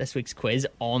On and get this week's quiz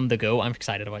on the go? I'm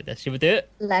excited about this. Should we do it?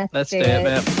 Let's do do it, it.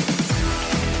 man.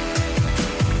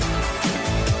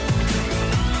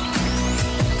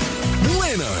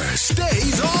 Winner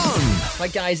Stays On.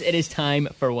 Right, guys, it is time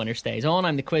for Winner Stays On.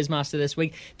 I'm the quiz master this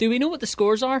week. Do we know what the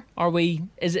scores are?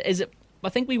 Is it I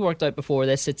think we worked out before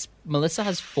this. It's Melissa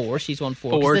has 4. She's won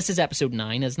 4. 'Cause this is episode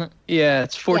 9, isn't it? Yeah,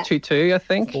 it's 4-2-2, I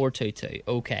think. 4-2-2.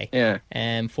 Okay. Yeah.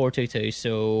 4-2-2.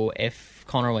 So if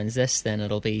Connor wins this, then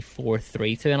it'll be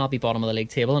 4-3-2, and I'll be bottom of the league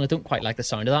table. And I don't quite like the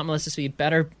sound of that, Melissa. So you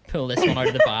better pull this one out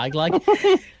of the bag, like.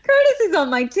 Curtis is on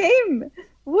my team.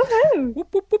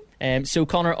 Woohoo! So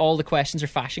Connor, all the questions are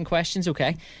fashion questions,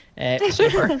 okay?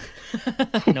 Super.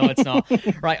 No, it's not.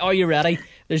 Right, are you ready?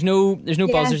 There's no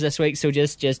buzzers this week, so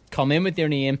just come in with your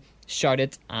name, shout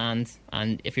it, and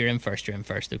if you're in first, you're in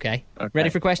first, okay? Ready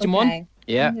for question 1?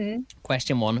 Yeah.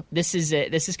 Question 1. This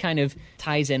is kind of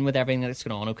ties in with everything that's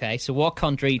going on, okay? So what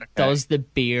country does the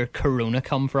beer Corona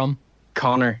come from?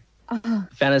 Connor.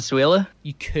 Venezuela.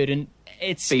 You couldn't.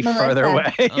 It's Be Melissa. further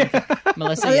away.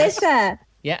 Melissa. Yes. Melissa,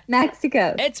 Yeah.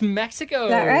 Mexico. It's Mexico.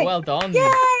 Is that right? Well done. Yay!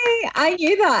 I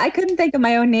knew that. I couldn't think of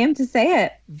my own name to say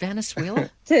it. Venezuela?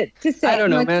 To say I don't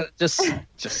know, like, man.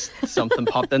 Just something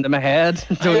popped into my head.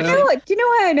 Do you know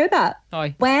why I know that?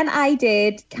 Hi. When I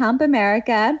did Camp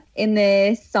America in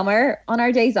the summer, on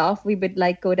our days off, we would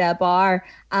like go to a bar.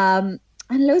 And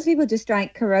loads of people just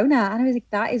drank Corona. And I was like,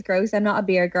 that is gross. I'm not a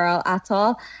beer girl at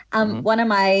all. One of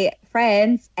my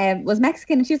friends was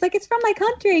Mexican. And she was like, it's from my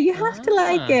country. You have to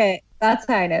like it. That's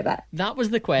how I know that. That was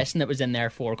the question that was in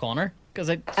there for Connor. Because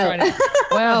I tried to...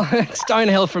 Well, it's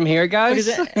downhill from here, guys.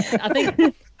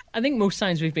 Because I think most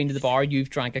times we've been to the bar, you've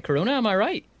drank a Corona. Am I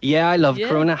right? Yeah, I love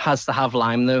Corona. Has to have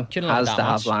lime, though. Couldn't love has it to that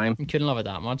have much. lime. Couldn't love it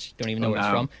that much. Don't even know where it's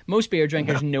from. Most beer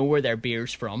drinkers know where their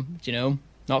beer's from. Do you know?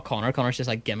 Not Connor. Connor's just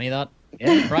like, give me that.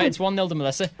 Yeah. Right, it's 1-0 to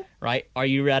Melissa. Right, are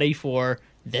you ready for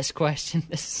this question?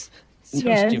 This is so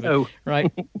Yes. stupid. Oh.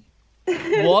 Right.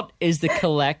 What is the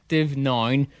collective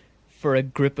noun for a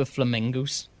group of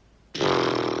flamingos?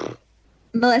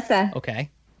 Melissa, Okay.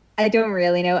 I don't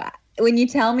really know. When you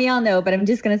tell me, I'll know, but I'm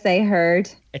just going to say herd.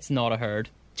 It's not a herd.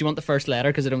 Do you want the first letter?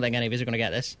 Because I don't think any of us are going to get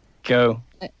this. Go.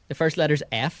 The first letter's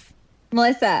F.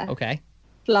 Melissa, Okay.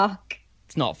 flock.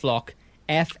 It's not flock.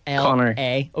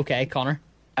 F-L-A. Okay, Connor.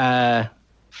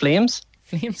 Flames?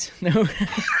 Flames? No.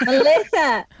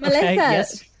 Melissa,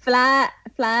 yes.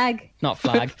 flag. Not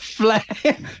flag. Flag.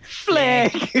 A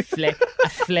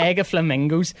flag of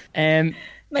flamingos.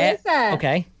 Melissa.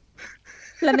 Okay.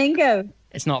 Flamingo.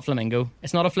 It's not flamingo.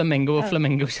 It's not a flamingo of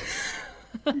flamingos.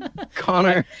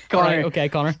 Connor. Right, okay,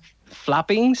 Connor.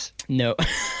 Flappings? No.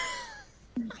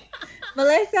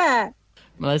 Melissa.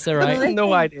 Melissa, right? Melissa.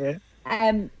 No idea.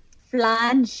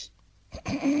 Flange.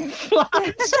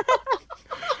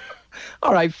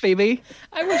 All right, Phoebe.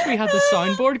 I wish we had the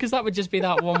soundboard because that would just be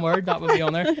that one word that would be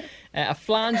on there. A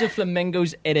flange of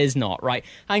flamingos, it is not. Right.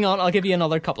 Hang on, I'll give you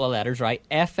another couple of letters, right?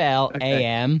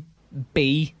 F-L-A-M-B.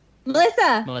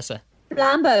 Melissa.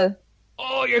 Flambeau.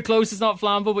 Oh, you're close. It's not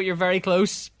flambeau, but you're very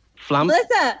close.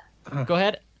 Melissa. Go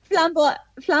ahead.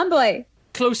 Flamboy.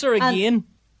 Closer again.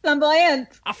 Flamboyant.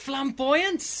 A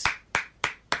flamboyance.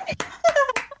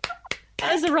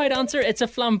 That is the right answer. It's a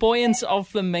flamboyance of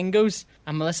flamingos.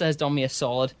 And Melissa has done me a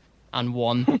solid and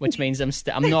won, which means I'm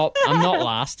not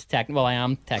last. Well, I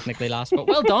am technically last, but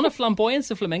well done. A flamboyance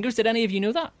of flamingos. Did any of you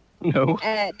know that? No.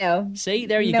 No. See,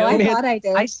 there you No, go. I thought I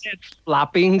did. I said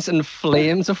flappings and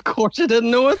flames. Of course I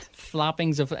didn't know it.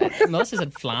 Flappings of... Melissa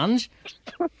said flange.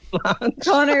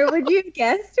 Connor, would you have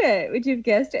guessed it? Would you have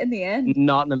guessed it in the end?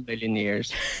 Not in a million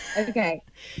years. Okay.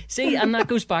 See, and that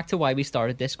goes back to why we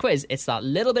started this quiz. It's that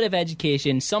little bit of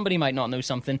education. Somebody might not know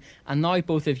something, and now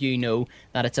both of you know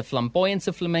that it's a flamboyance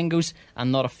of flamingos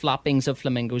and not a flappings of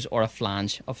flamingos or a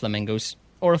flange of flamingos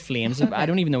or a flames. I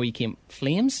don't even know where you came...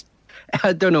 Flames?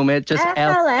 I don't know, mate. Just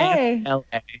FLA.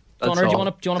 L-A. Connor, do you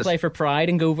want to play for pride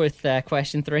and go with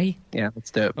question 3? Yeah,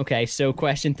 let's do it. Okay, so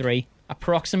question 3.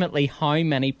 Approximately how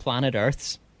many planet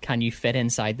Earths can you fit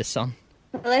inside the sun?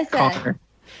 Melissa. Connor.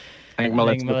 I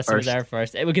think Melissa was there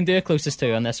first. We can do it closest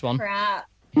to on this one. Crap.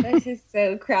 This is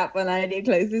so crap when I do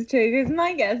closest to because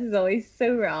my guess is always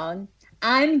so wrong.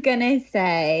 I'm gonna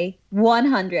say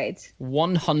 100.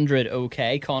 100,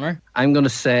 okay, Connor. I'm going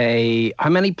to say, how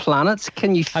many planets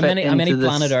can you fit How many into this?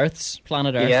 planet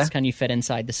Earths can you fit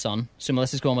inside the sun? So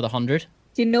Melissa's going with 100.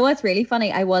 Do you know what's really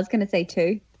funny? I was gonna say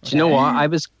 2. Do you know what? I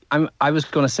was going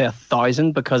to say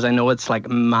 1,000 because I know it's like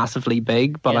massively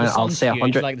big, but Yeah, the I'll sun's say huge,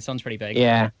 100. Like the sun's pretty big.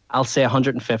 Yeah, I'll say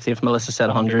 150 if Melissa said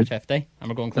 100. 150, and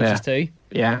we're going closest to.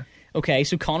 Yeah. Okay,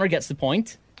 so Connor gets the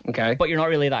point, Okay. but you're not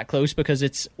really that close because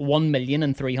it's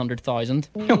 1,300,000.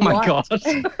 Oh my What? God.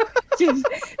 Would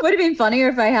have been funnier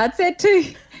if I had said 2.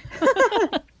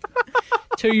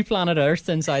 2 planet Earths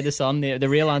inside the sun. The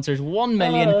real answer is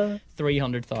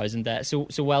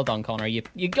 1,300,000. So well done, Connor. You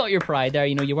got your pride there.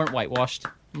 You know you weren't whitewashed.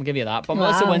 I'll give you that. But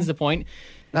Melissa Wow. wins the point.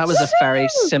 That was a very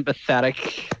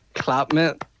sympathetic clap,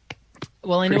 mate.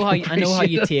 Well, I know how you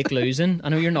Appreciate it. take losing. I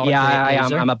know you're not Yeah, a I great am.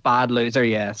 loser. I'm a bad loser,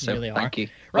 yeah. So You really are. thank you.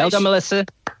 Right, Well done, Melissa.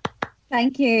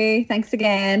 Thank you. Thanks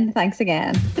again.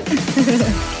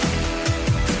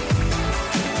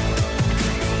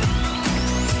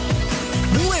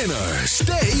 Winner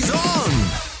stays on.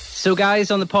 So, guys,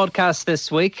 on the podcast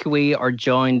this week, we are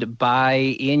joined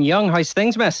by Ian Young. How's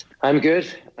things, miss? I'm good.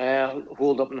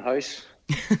 Hold up in the house,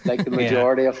 like the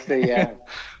majority of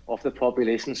the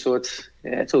population. So it's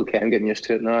okay. I'm getting used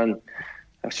to it now, and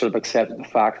I've sort of accepted the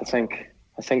fact. I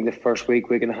think the first week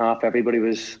and a half, everybody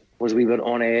was a wee bit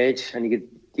on edge, and you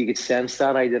could sense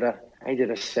that. I did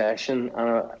a session,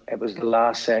 and it was the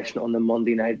last session on the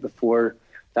Monday night before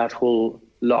that whole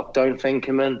lockdown thing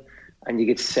came in, and you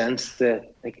get sense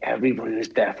that like everybody was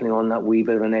definitely on that wee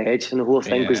bit of an edge, and the whole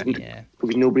thing because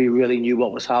nobody really knew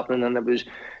what was happening, and it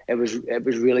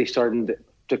was really starting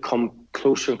to come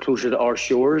closer and closer to our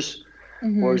shores.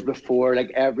 Whereas before,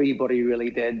 like everybody really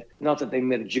did, not that they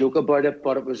made a joke about it,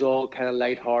 but it was all kind of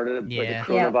lighthearted about the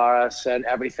coronavirus and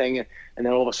everything. And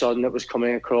then all of a sudden it was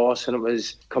coming across, and it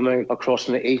was coming across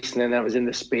from the east, and then it was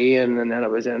into Spain, and then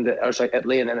it was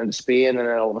Italy, and then into Spain, and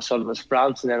then all of a sudden it was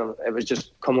France, and then it was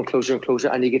just coming closer and closer.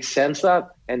 And you could sense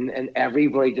that, and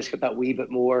everybody just got that wee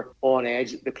bit more on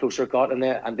edge the closer it got, and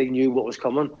they knew what was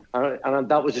coming. And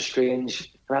that was a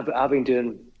strange. And I've been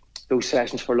doing those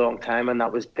sessions for a long time, and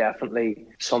that was definitely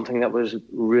something that was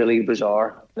really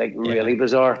bizarre, really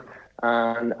bizarre,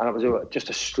 and it was just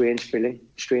a strange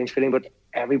feeling, but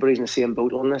everybody's in the same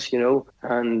boat on this,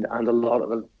 and a lot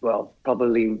of it, well,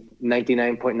 probably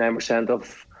 99.9%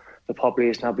 of the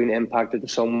population have been impacted in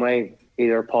some way,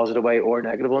 either a positive way or a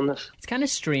negative on this. It's kind of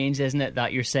strange, isn't it,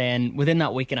 that you're saying within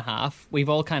that week and a half, we've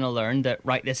all kind of learned that,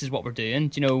 right, this is what we're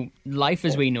doing. Life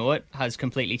as we know it has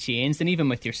completely changed, and even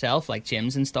with yourself, like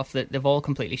gyms and stuff, that they've all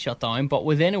completely shut down. But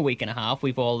within a week and a half,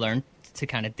 we've all learned to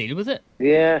kind of deal with it.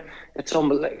 Yeah, it's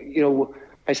unbelievable.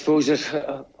 I suppose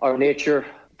our nature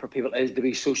for people is to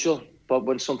be social. But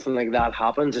when something like that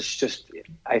happens, it's just,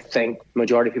 I think,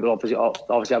 majority of people obviously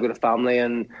have got a family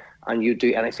and you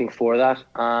do anything for that.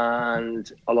 And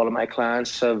a lot of my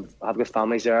clients have got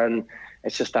families there, and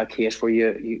it's just that case where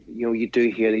you do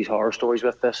hear these horror stories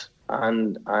with this,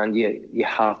 and you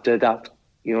have to adapt.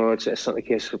 It's not the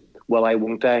case of, well, I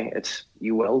won't die. It's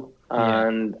you will.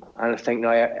 And I think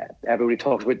now everybody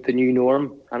talks about the new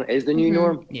norm, and it is the new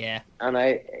norm. Yeah. And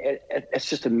it's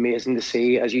just amazing to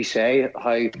see, as you say,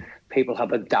 how people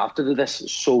have adapted to this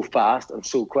so fast and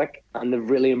so quick, and they've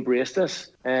really embraced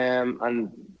this.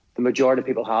 And the majority of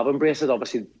people have embraced it.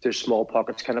 Obviously, there's small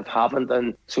pockets kind of haven't,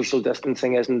 and social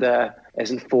distancing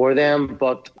isn't for them.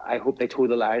 But I hope they toe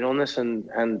the line on this, and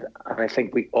I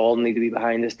think we all need to be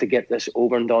behind this to get this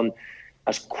over and done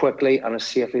as quickly and as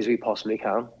safely as we possibly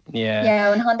can.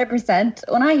 Yeah, 100%.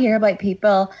 When I hear about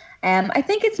people, I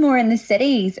think it's more in the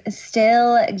cities,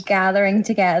 still gathering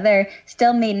together,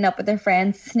 still meeting up with their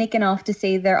friends, sneaking off to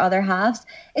see their other halves.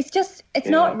 It's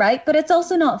not right, but it's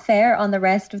also not fair on the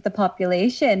rest of the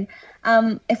population.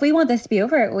 If we want this to be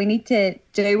over, we need to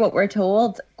do what we're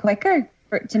told quicker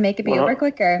to make it be over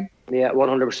quicker. Yeah,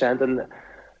 100%. And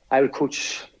I would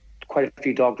coach quite a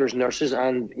few doctors, nurses,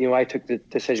 and I took the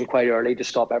decision quite early to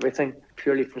stop everything,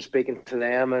 purely from speaking to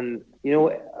them. And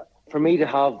for me to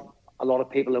have a lot of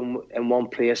people in one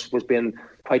place was being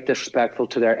quite disrespectful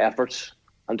to their efforts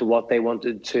and to what they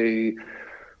wanted to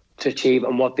achieve,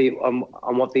 and what the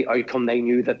outcome they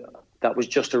knew that was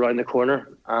just around the corner.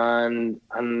 And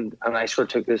I sort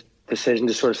of took this decision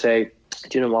to sort of say,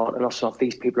 do you know what, enough's enough.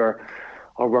 These people are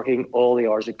working all the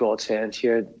hours that God sends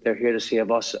here. They're here to save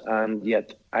us, and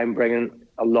yet I'm bringing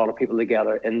a lot of people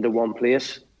together into one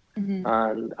place.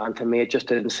 And to me, it just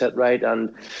didn't sit right.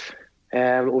 And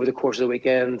over the course of the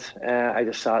weekend, I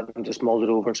just sat and just mulled it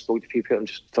over and spoke to people and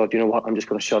just thought, you know what, I'm just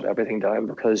going to shut everything down,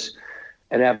 because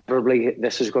inevitably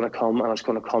this is going to come, and it's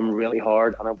going to come really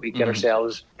hard. And if we get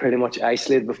ourselves pretty much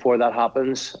isolated before that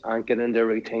happens and get into a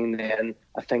routine, then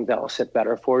I think that will sit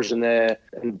better for us in the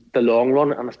long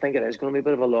run. And I think it is going to be a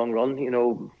bit of a long run.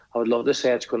 I would love to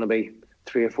say it's going to be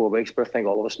 3 or 4 weeks, but I think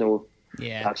all of us know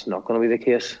that's not going to be the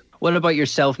case. What about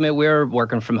yourself, mate? We're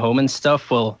working from home and stuff.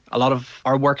 Well, a lot of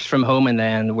our work's from home, and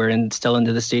then we're still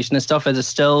into the station and stuff. Is it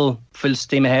still full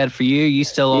steam ahead for you? You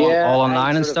still all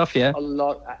online and stuff? Yeah. A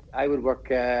lot. I would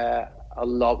work a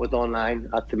lot with online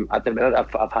at the minute.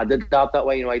 I've had to adapt that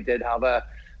way. I did have a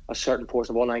certain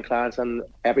portion of online clients, and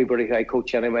everybody who I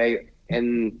coach anyway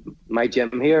in my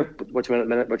gym here, which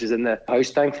is in the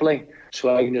house, thankfully.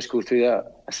 So I can just go through a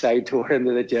side door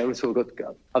into the gym. So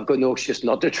I've got no excuse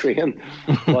not to train.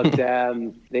 But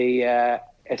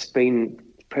it's been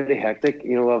pretty hectic.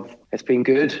 It's been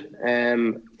good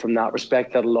from that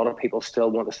respect, that a lot of people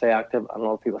still want to stay active, and a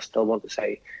lot of people still want to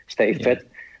stay fit.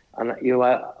 And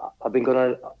I've been going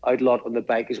out a lot on the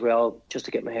bike as well, just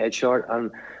to get my head short.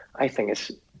 And I think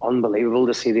it's unbelievable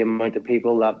to see the amount of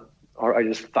people that are out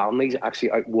as families actually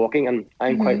out walking. And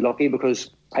I'm quite lucky, because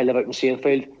I live out in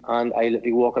Saintfield, and I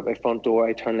literally walk out my front door,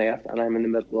 I turn left, and I'm in the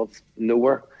middle of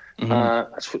nowhere.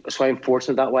 So I'm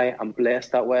fortunate that way. I'm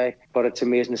blessed that way. But it's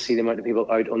amazing to see the amount of people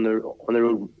out on the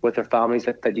road with their families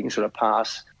that you can sort of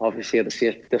pass, obviously at a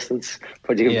safe distance,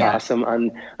 but you can pass them.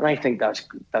 And I think that's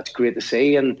great to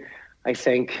see. And I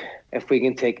think if we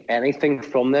can take anything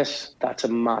from this, that's a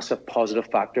massive positive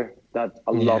factor, that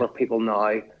a lot of people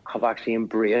now have actually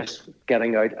embraced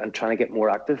getting out and trying to get more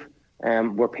active.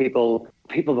 Where people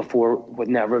people before would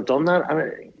never have done that. I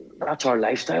mean, that's our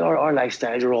lifestyle. Our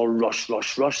lifestyles are all rush.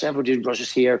 Everybody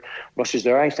rushes here, rushes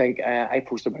there. I think I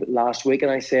posted about it last week,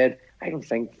 and I said, I don't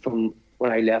think from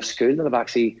when I left school that I've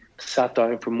actually sat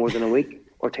down for more than a week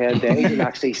or 10 days and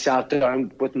actually sat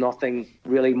down with nothing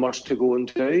really much to go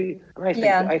and do. And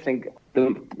I think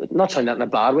not saying that in a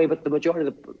bad way, but the majority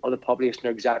of the population are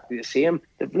exactly the same.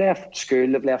 They've left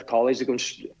school, they've left college, they're going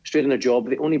straight in a job.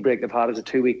 The only break they've had is a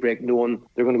 2-week break, knowing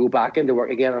they're going to go back into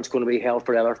work again, and it's going to be hell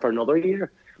forever for another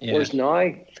year. Yeah. Whereas now,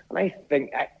 and I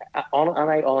think, I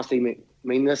honestly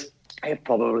mean this, I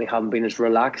probably haven't been as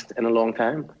relaxed in a long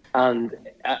time. And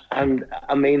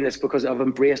I mean this because I've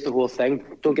embraced the whole thing.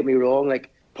 Don't get me wrong, like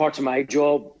parts of my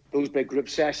job, those big group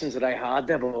sessions that I had,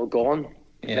 they've all gone.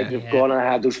 They've gone, and I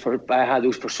had those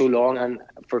for so long, and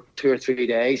for 2 or 3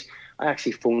 days. I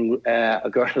actually phoned a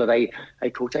girl that I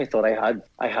coach. I thought I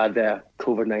had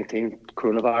COVID-19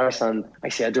 coronavirus, and I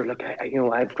said to her, look,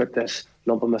 I've got this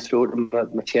lump in my throat and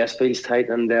my chest feels tight,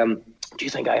 and do you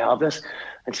think I have this?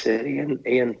 And said,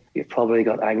 Ian, you've probably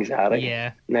got anxiety.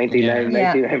 Yeah.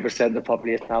 99% of the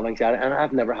population have anxiety, and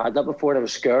I've never had that before, and I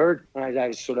was scared. And I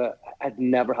was I'd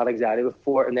never had anxiety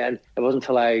before, and then it wasn't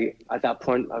until at that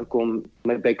point, I've gone,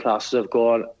 my big classes have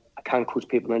gone, I can't coach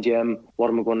people in the gym, what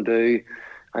am I going to do?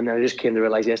 And then I just came to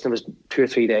realisation, it was 2 or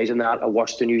 3 days in that, I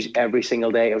watched the news every single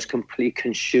day, I was completely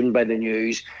consumed by the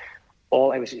news.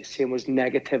 All I was seeing was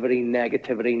negativity, and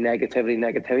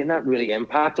that really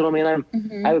impacted on me.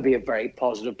 And I would be a very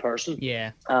positive person.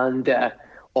 Yeah. And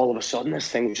all of a sudden, this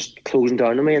thing was just closing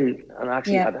down on me, and I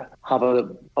actually had to have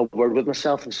a word with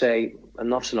myself and say,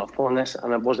 enough's enough on this.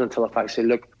 And it wasn't until I said,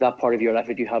 look, that part of your life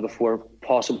that you had before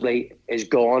possibly is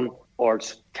gone, or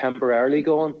it's temporarily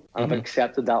gone, and I've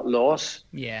accepted that loss.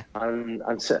 Yeah.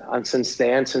 And since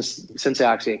then, since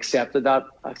I actually accepted that,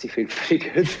 I actually feel pretty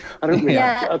good. I don't mean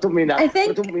that. I don't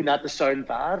mean that to sound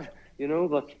bad,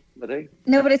 but I do.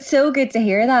 No, but it's so good to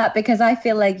hear that, because I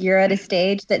feel like you're at a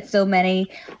stage that so many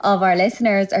of our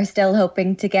listeners are still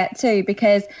hoping to get to,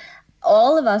 because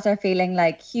all of us are feeling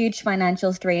like huge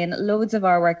financial strain. Loads of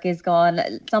our work is gone.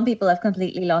 Some people have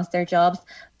completely lost their jobs.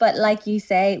 But like you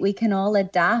say, we can all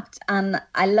adapt. And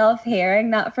I love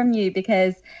hearing that from you,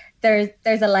 because there's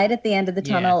a light at the end of the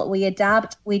tunnel. We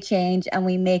adapt, we change, and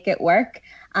we make it work.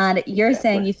 And you're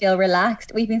saying you feel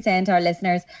relaxed. We've been saying to our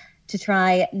listeners to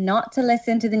try not to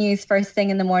listen to the news first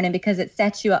thing in the morning, because it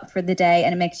sets you up for the day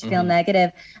and it makes you feel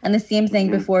negative. And the same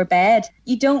thing before bed.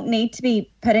 You don't need to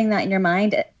be putting that in your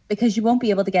mind, because you won't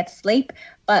be able to get to sleep.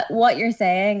 But what you're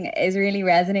saying is really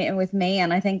resonating with me,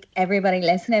 and I think everybody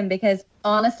listening, because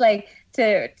honestly,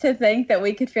 to think that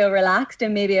we could feel relaxed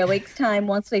in maybe a week's time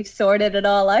once we've sorted it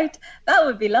all out, that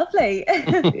would be lovely.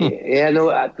 Yeah, no,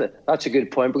 that's a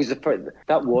good point, because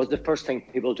that was the first thing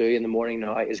people do in the morning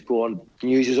now, is go on,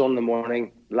 news is on in the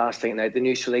morning, last thing at night, the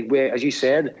news. So as you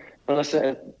said,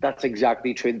 Melissa, that's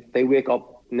exactly true. They wake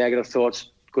up, negative thoughts,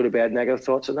 go to bed, negative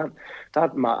thoughts, and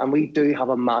and we do have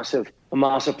a massive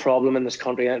problem in this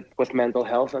country with mental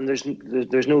health, and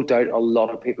there's no doubt a lot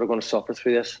of people are going to suffer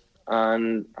through this.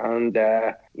 And I'm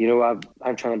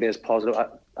trying to be as positive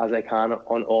as I can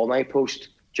on all my posts,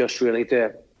 just really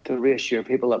to reassure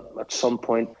people that at some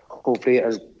point, hopefully,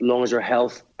 as long as our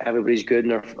health, everybody's good,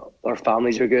 and our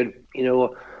families are good,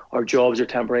 our jobs are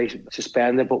temporarily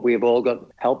suspended, but we've all got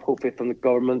help, hopefully, from the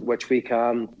government, which we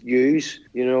can use.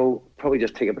 Probably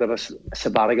just take a bit of a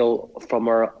sabbatical from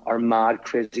our mad,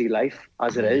 crazy life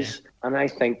as it is. And I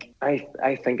think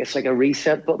it's like a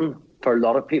reset button for a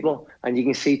lot of people, and you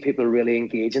can see people really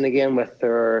engaging again with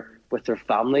their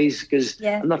families. Because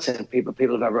I'm not saying people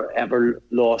have ever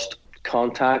lost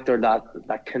contact or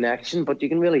that connection, but you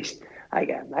can really, I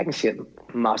can see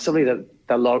it massively that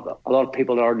a lot of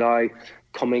people are now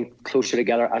coming closer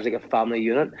together as like a family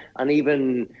unit, and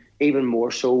even more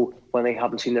so when they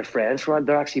haven't seen their friends for a while,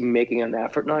 they're actually making an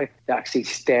effort now to actually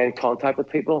stay in contact with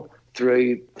people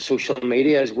through social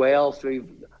media as well, through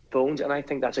phones. And I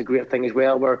think that's a great thing as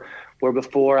well, where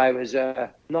before I was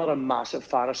not a massive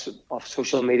fan of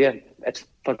social media. It's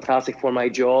fantastic for my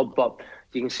job, but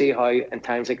you can see how in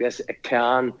times like this it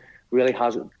can really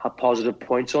have positive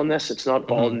points on this. It's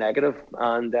not all negative,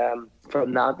 and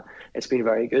from that, it's been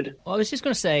very good. Well, I was just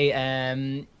going to say,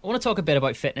 I want to talk a bit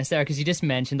about fitness there, because you just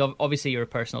mentioned, obviously you're a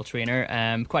personal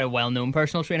trainer, quite a well-known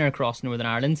personal trainer across Northern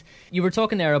Ireland. You were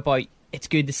talking there about it's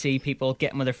good to see people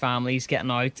getting with their families,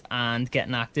 getting out and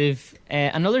getting active.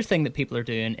 Another thing that people are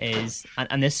doing is,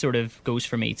 and this sort of goes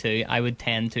for me too, I would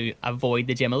tend to avoid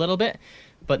the gym a little bit.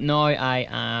 But now I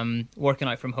am working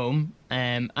out from home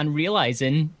and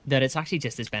realising that it's actually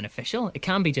just as beneficial. It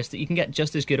can be just that you can get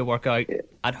just as good a workout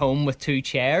at home with 2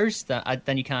 chairs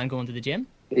than you can going to the gym.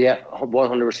 Yeah,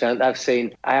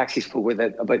 100%. I actually spoke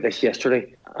about this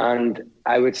yesterday, and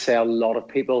I would say a lot of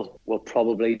people will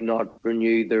probably not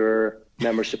renew their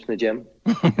membership in the gym.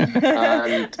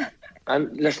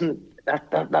 and listen,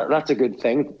 that's a good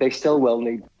thing. They still will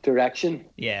need direction.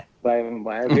 Yeah. Why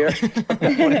I'm here.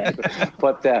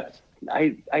 But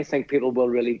I think people will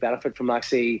really benefit from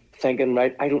actually thinking,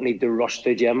 right, I don't need to rush to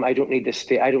the gym. I don't need to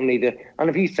stay. I don't need to. And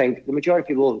if you think, the majority of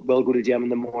people will go to the gym in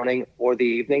the morning or the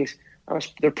evenings, and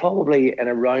they're probably in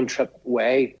a round trip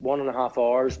way, 1.5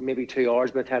 hours, maybe 2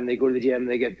 hours by the time they go to the gym,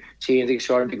 they get changed, they get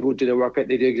started, they go do their workout,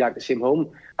 they do exactly the same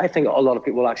home. I think a lot of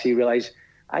people will actually realise,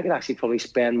 I could actually probably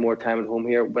spend more time at home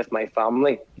here with my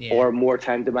family, or more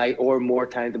time to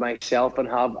myself, and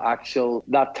have actual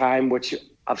that time which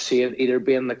I've saved either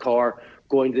being in the car,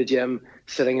 going to the gym,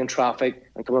 sitting in traffic,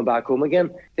 and coming back home again.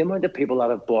 The amount of people that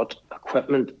have bought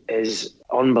equipment is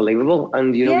unbelievable,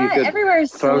 and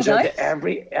everywhere's sold out.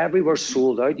 Everywhere's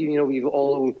sold out. You've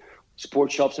all those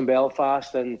sports shops in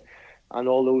Belfast and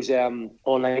all those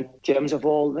online gyms they've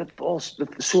all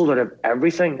sold out of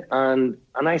everything, and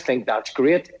I think that's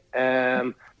great.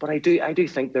 But I do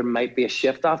think there might be a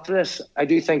shift after this. I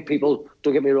do think people,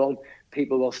 don't get me wrong,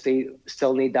 people will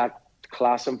still need that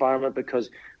class environment, because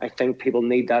I think people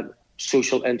need that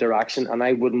social interaction, and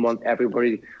I wouldn't want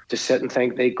everybody to sit and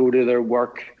think they go to their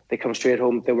work, they come straight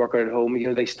home, they work out at home.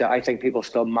 I think people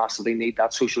still massively need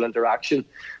that social interaction.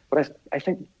 But I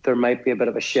think there might be a bit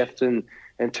of a shift in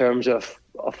terms of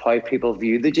how people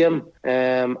view the gym,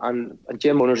 and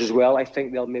gym owners as well. I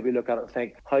think they'll maybe look at it and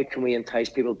think, how can we entice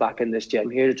people back in this gym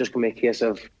here? It's just going to be a case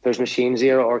of there's machines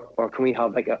here, or can we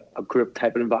have like a group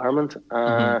type of environment?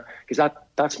 Because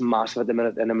that's massive at the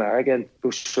minute in America, and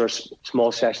those sort of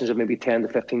small sessions of maybe 10 to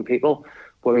 15 people,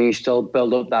 where you still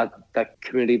build up that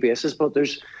community basis. But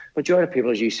there's majority of people,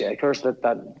 as you say, Kirst,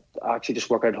 that actually just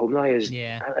work at home now.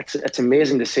 It's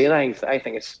amazing to see, and I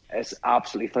think it's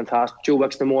absolutely fantastic. Joe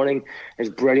Wicks in the morning is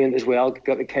brilliant as well.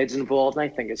 Got the kids involved, and I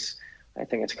think it's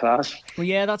class. Well,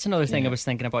 yeah, that's another thing I was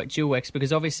thinking about, Joe Wicks,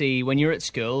 because obviously when you're at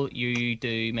school, you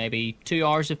do maybe 2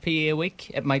 hours of PE a week.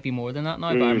 It might be more than that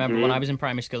now, but I remember when I was in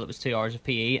primary school, it was 2 hours of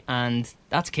PE, and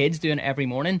that's kids doing it every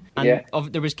morning. And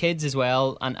there was kids as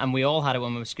well, and we all had it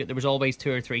when we were school. There was always 2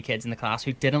 or 3 kids in the class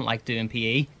who didn't like doing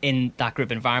PE in that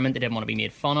group environment. They didn't want to be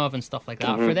made fun of and stuff like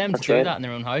that. For them to do that in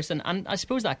their own house, and I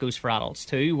suppose that goes for adults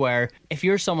too, where if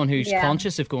you're someone who's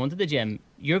conscious of going to the gym,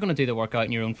 you're going to do the workout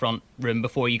in your own front room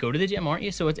before you go to the gym, aren't you?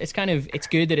 So it's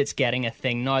good that it's getting a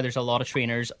thing now. There's a lot of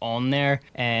trainers on there,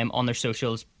 on their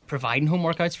socials, providing home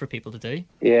workouts for people to do.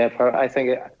 Yeah, I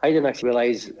think I didn't actually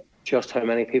realise just how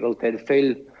many people did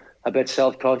feel a bit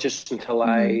self-conscious until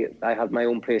I had my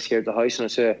own place here at the house, and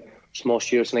it's a small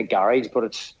studio, it's in a garage, but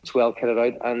it's well kitted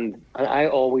out, and I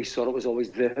always thought it was always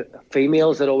the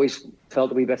females that always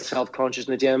felt a wee bit self-conscious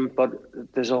in the gym, but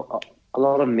there's a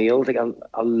lot of males, like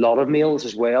a lot of males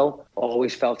as well,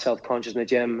 always felt self-conscious in the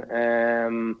gym.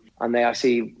 And they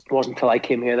actually, it wasn't until I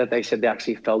came here that they said they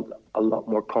actually felt a lot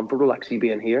more comfortable actually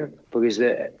being here, because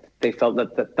they felt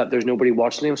that there's nobody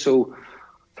watching them. So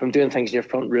from doing things in your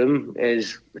front room,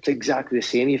 it's exactly the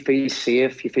same. You feel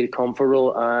safe, you feel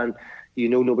comfortable, and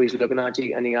nobody's looking at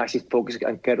you, and you actually focus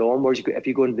and get on. Whereas if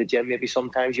you go into the gym, maybe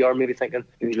sometimes you are maybe thinking,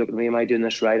 who's looking at me? Am I doing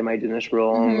this right? Am I doing this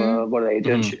wrong? What are they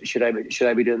doing? Should I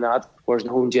be doing that? Whereas in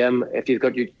the home gym, if you've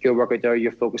got your workout there,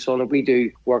 you're focused on it. We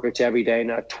do workouts every day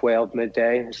now at 12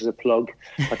 midday. This is a plug.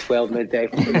 At 12 midday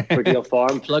for Dale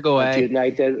Farm. Plug away. Jude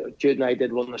and I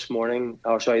did one this morning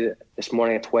at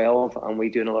 12, and we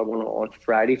do another one on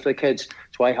Friday for the kids.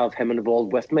 So I have him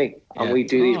involved with me, and we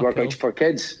do these workouts for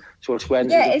kids. So it's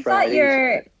Wednesdays and Fridays.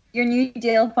 That your new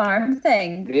Dale Farm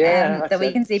thing? That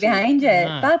we can see behind you.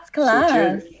 That's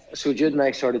class. So Jude and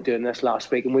I started doing this last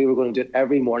week, and we were going to do it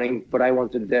every morning, but I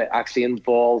wanted to actually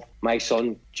involve my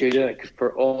son Jude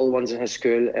for all the ones in his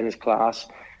school, in his class.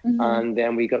 And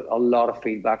then we got a lot of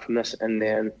feedback from this, and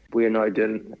then we're now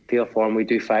doing Dale Farm. We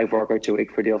do 5 workouts a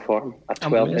week for Dale Farm at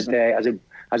 12 midday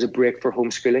as a break for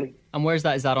homeschooling. And where's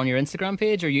that? Is that on your Instagram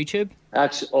page or YouTube?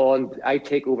 That's on, I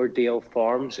take over Dale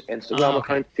Farm's Instagram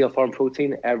account, Dale Farm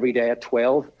Protein, every day at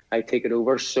 12. I take it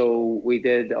over. So we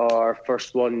did our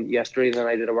first one yesterday, and then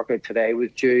I did a workout today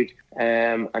with Jude,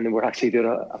 and then we're actually doing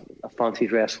a fancy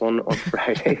dress one on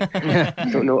Friday. I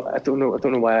don't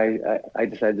know why I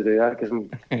decided to do that, because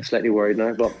I'm slightly worried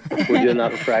now. But we're doing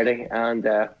that on Friday, and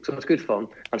so it's good fun.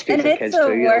 And it's good for kids too.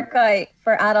 And it's a workout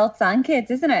for adults and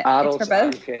kids, isn't it? Adults it's for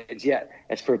both. And kids, yeah.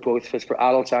 It's for both. It's for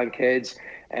adults and kids.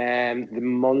 The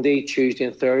Monday, Tuesday,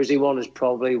 and Thursday one is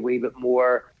probably a wee bit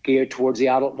more geared towards the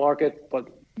adult market, but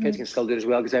kids can still do it as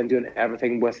well, because I'm doing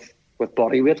everything with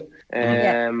body weight.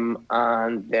 And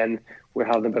then we're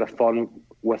having a bit of fun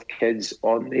with kids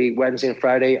on the Wednesday and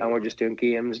Friday, and we're just doing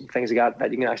games and things like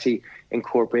that you can actually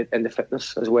incorporate into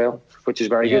fitness as well, which is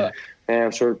very good.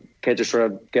 So kids are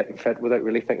sort of getting fit without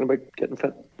really thinking about getting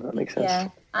fit. That makes sense. Yeah,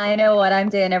 I know what I'm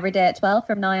doing every day at 12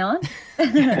 from now on.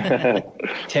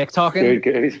 TikToking.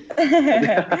 Good.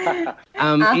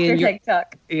 After Ian,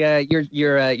 TikTok. Yeah,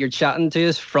 you're chatting to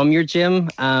us from your gym,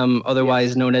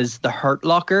 otherwise known as the Hurt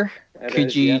Locker.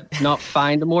 Could you not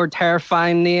find a more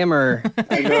terrifying name, or?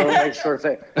 I know, I sort of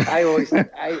think. I always,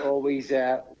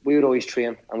 we would always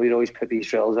train, and we'd always put these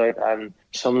drills out, and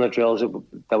some of the drills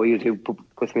that we do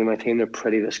with me and my team, they're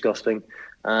pretty disgusting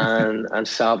and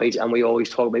savage, and we always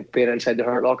talk about being inside the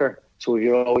Hurt Locker. So if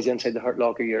you're always inside the Hurt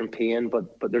Locker, you're in pain,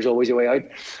 but there's always a way out.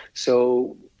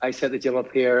 So I set the gym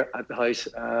up here at the house,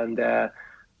 and there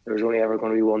was only ever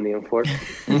going to be one name for it,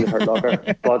 the Hurt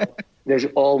Locker. But there's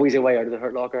always a way out of the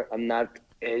Hurt Locker, and that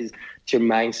is your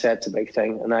mindset's a big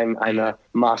thing. And I'm a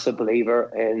massive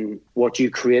believer in what you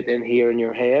create in here in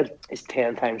your head is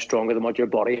 10 times stronger than what your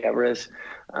body ever is.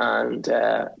 And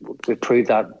we've proved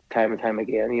that time and time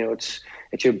again. You know, it's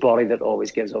your body that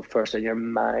always gives up first, and your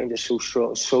mind is so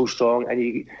strong,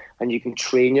 and you can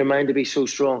train your mind to be so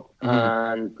strong.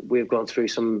 And we've gone through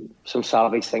some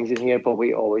savage things in here, but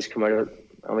we always come out of it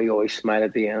and we always smile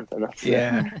at the end, and that's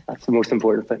the most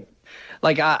important thing.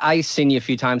 Like I've seen you a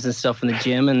few times and stuff in the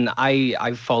gym, and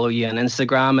I follow you on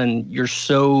Instagram, and you're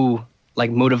so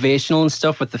like motivational and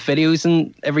stuff with the videos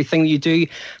and everything that you do.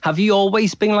 Have you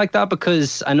always been like that?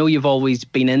 Because I know you've always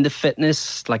been into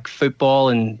fitness, like football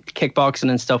and kickboxing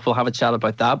and stuff. We'll have a chat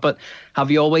about that. But have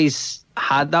you always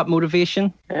had that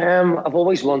motivation? I've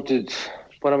always wanted,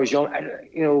 when I was young,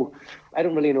 I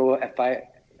don't really know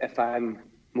if I'm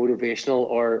motivational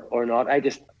or not. I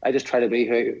just try to be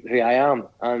who I am,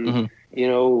 and you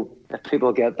know, if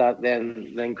people get that,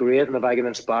 then great. And if I can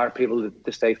inspire people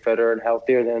to stay fitter and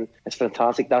healthier, then it's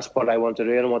fantastic. That's what I want to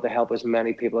do, and I want to help as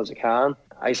many people as I can.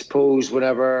 I suppose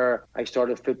whenever I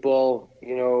started football,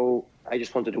 you know, I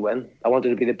just wanted to win. I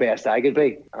wanted to be the best I could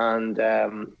be, and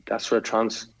that sort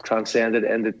of transcended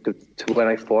into to when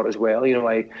I fought as well. You know,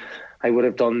 I would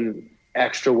have done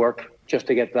extra work just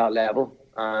to get to that level.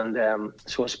 And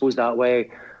so I suppose that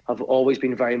way I've always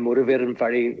been very motivated and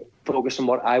very focused on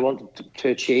what I want to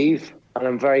achieve. And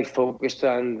I'm very focused,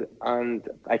 and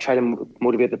I try to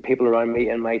motivate the people around me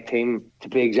and my team to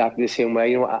be exactly the same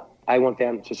way. You know, I want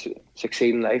them to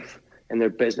succeed in life, in their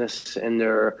business, in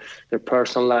their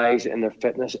personal lives, in their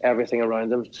fitness, everything around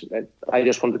them. I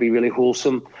just want to be really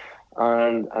wholesome,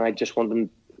 and I just want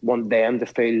them to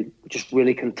feel just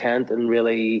really content and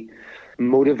really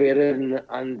motivated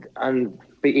and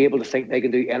be able to think they can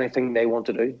do anything they want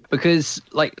to do. Because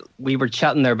like we were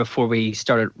chatting there before we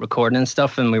started recording and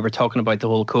stuff, and we were talking about the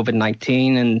whole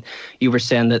COVID-19, and you were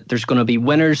saying that there's going to be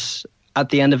winners at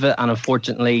the end of it, and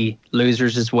unfortunately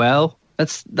losers as well.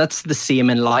 That's the same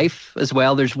in life as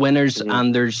well. There's winners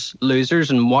and there's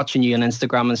losers, and watching you on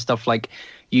Instagram and stuff, like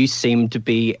you seem to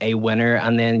be a winner,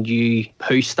 and then you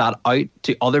push that out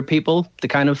to other people to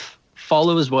kind of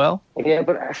follow as well. Yeah,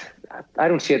 but I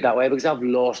don't see it that way, because I've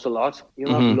lost a lot. You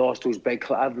know, I've lost those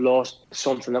I've lost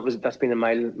something that's been in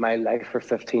my life for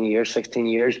 15 years, 16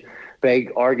 years.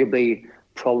 Big, arguably,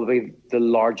 probably the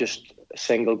largest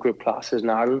single group classes in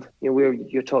Ireland. You know,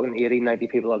 you're talking 80, 90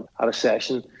 people at a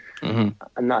session, and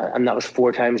that was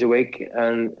 4 times a week,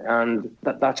 and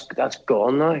that's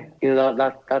gone now. You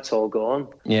know, that's all gone.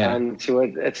 Yeah, and so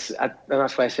and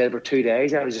that's why I said for 2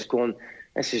 days I was just going,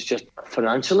 this is just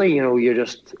financially, you know, you're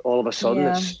just all of a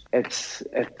sudden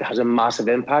it has a massive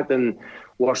impact, and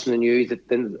worse than the news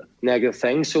than negative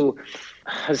things. So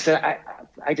as I said,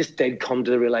 I just did come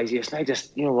to the realization. I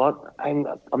just, you know what,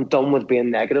 I'm done with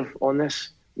being negative on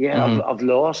this. Yeah, I've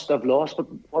lost, but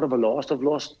what have I lost? I've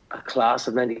lost a class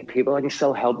of 90 people. I can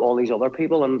still help all these other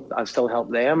people, and I've still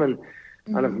helped them, and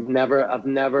I've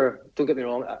never, don't get me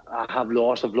wrong, I have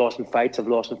lost. I've lost in fights, I've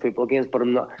lost in football games, but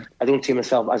I don't see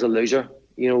myself as a loser.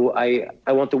 You know, I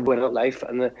want to win at life,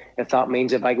 and if that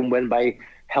means if I can win by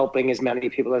helping as many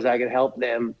people as I can help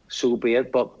them, so be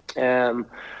it. But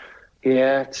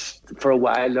for a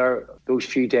while there, those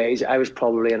few days, I was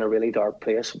probably in a really dark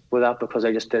place with that, because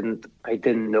I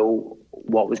didn't know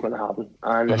what was going to happen,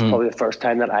 and that's probably the first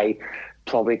time that I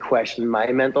probably questioned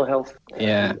my mental health.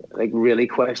 Like really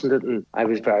questioned it, and I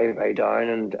was very, very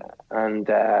down, and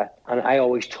I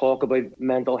always talk about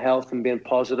mental health and being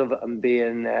positive and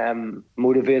being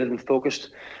motivated and focused,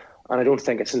 and I don't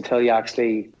think it's until you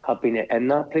actually have been in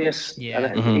that place,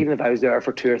 and even if I was there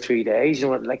for 2 or 3 days, you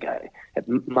know, like it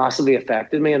massively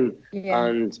affected me,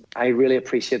 and I really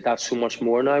appreciate that so much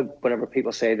more now. Whenever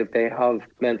people say that they have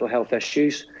mental health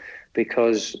issues,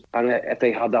 because if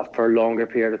they have that for a longer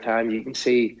period of time, you can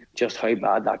see just how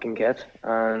bad that can get.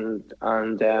 And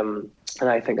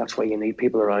I think that's why you need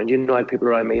people around you. I had people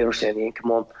around me that were saying, "Ian,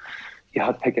 come on, you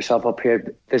have to pick yourself up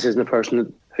here. This isn't the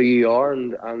person who you are."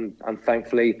 And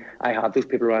thankfully, I had those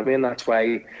people around me, and that's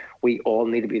why we all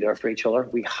need to be there for each other.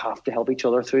 We have to help each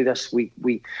other through this. We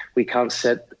can't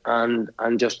sit and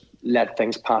just let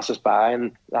things pass us by,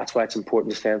 and that's why it's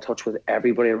important to stay in touch with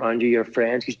everybody around you, your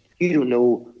friends, because you don't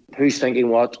know who's thinking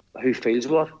what, who feels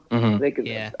what.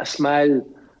 A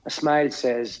smile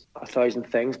says 1,000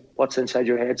 things. What's inside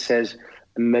your head says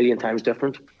a million times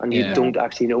different, and you don't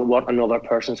actually know what another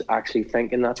person's actually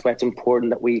thinking. That's why it's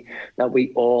important that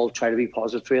we all try to be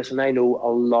positive through this. And I know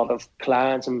a lot of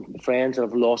clients and friends that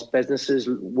have lost businesses,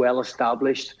 well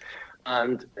established,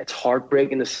 and it's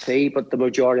heartbreaking to see, but the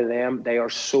majority of them, they are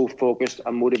so focused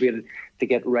and motivated to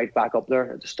get right back up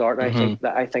there at the start. And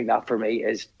I think that for me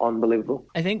is unbelievable.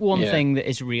 I think one thing that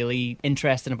is really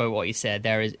interesting about what you said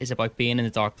there is about being in a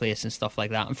dark place and stuff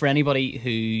like that. And for anybody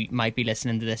who might be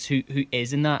listening to this who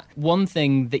is in that, one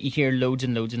thing that you hear loads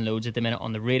and loads and loads at the minute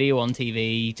on the radio, on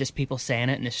TV, just people saying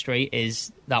it in the street,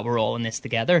 is that we're all in this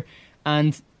together.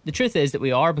 And the truth is that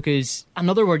we are, because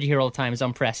another word you hear all the time is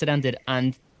unprecedented,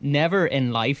 and never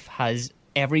in life has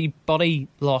everybody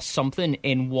lost something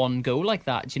in one go like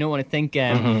that. Do you know what I think?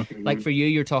 Like for you,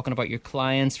 you're talking about your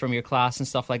clients from your class and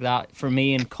stuff like that. For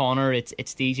me and Connor, it's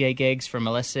DJ gigs. For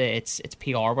Melissa, it's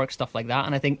PR work, stuff like that.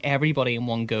 And I think everybody in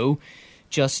one go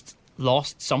just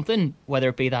lost something, whether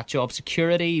it be that job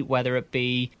security, whether it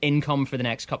be income for the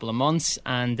next couple of months.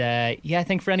 And I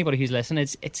think for anybody who's listening,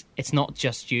 it's not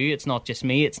just you, it's not just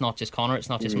me, it's not just Connor, it's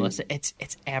not just Melissa, it's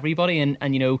everybody. And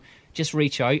just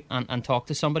reach out and talk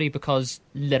to somebody, because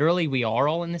literally we are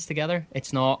all in this together.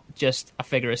 It's not just a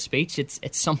figure of speech, it's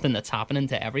something that's happening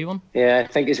to everyone. I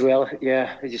think as well,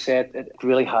 as you said, it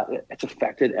really it's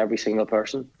affected every single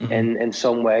person in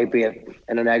some way, be it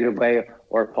in a negative way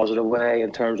or a positive way, in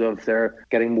terms of they're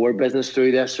getting more business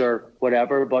through this or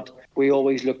whatever. But we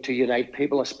always look to unite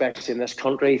people, especially in this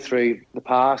country, through the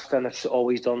past, and it's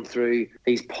always done through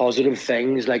these positive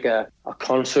things like a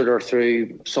concert or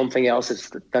through something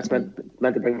else that's meant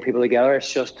to bring people together.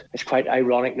 It's quite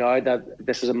ironic now that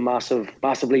this is a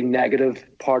massively negative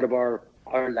part of our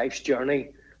life's journey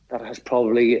that has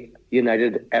probably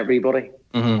united everybody.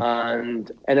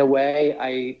 And in a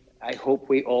way, I hope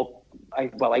we all, I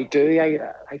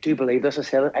do believe this. I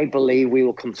said it. I believe we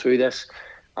will come through this,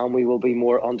 and we will be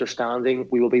more understanding.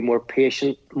 We will be more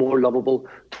patient, more lovable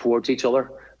towards each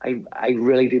other. I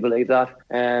really do believe that,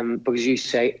 because you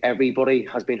say everybody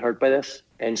has been hurt by this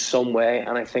in some way,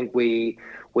 and I think we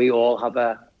all have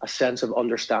a sense of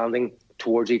understanding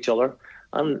towards each other,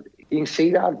 and you can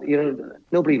see that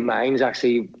nobody minds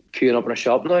actually queuing up in a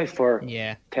shop now for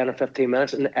 10 or 15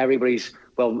 minutes, and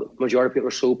majority of people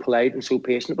are so polite and so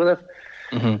patient with it.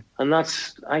 And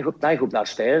I hope that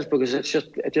stays, because it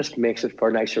just makes it for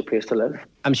a nicer place to live.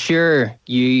 I'm sure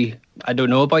I don't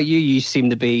know about you, you seem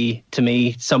to be, to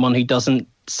me, someone who doesn't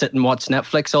sit and watch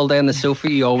Netflix all day on the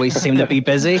sofa. You always seem to be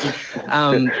busy.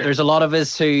 There's a lot of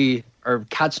us who are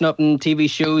catching up on TV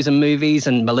shows and movies,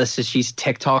 and Melissa, she's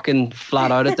TikToking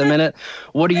flat out at the minute.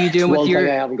 What are you doing with your...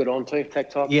 I haven't got on to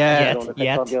TikTok. Yet is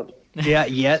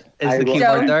the key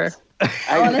word there.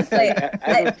 Honestly,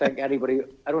 I don't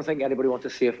think anybody wants to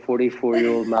see a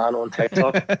 44-year-old man on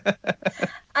TikTok.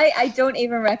 I don't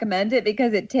even recommend it,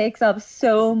 because it takes up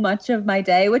so much of my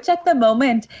day, which at the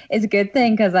moment is a good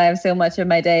thing, because I have so much of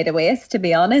my day to waste, to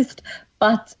be honest.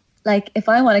 But if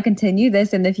I want to continue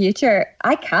this in the future,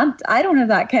 I can't. I don't have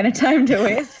that kind of time to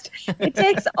waste. It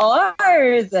takes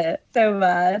hours. So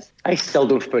bad. I still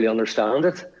don't fully understand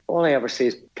it. All I ever see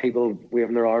is people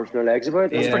waving their arms and their legs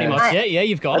about. That's pretty much it. Yeah,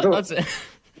 you've got it. That's it.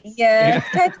 Yeah,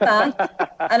 take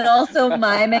that. And also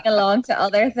miming along to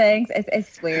other things.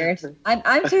 It's weird.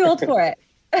 I'm too old for it.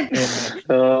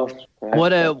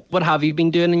 What have you been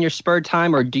doing in your spare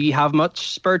time, or do you have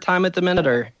much spare time at the minute?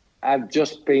 Or I've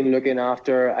just been looking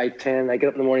after. I get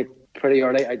up in the morning pretty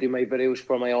early. I do my videos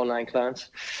for my online clients,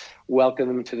 welcome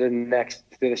them to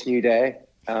this new day,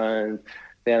 and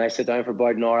then I sit down for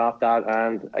about an hour after that,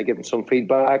 and I give them some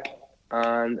feedback,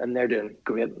 and they're doing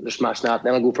great. They're smashing that.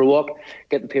 Then I'll go for a walk,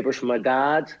 get the papers from my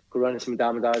dad, go around and see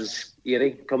my dad's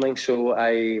 80 coming,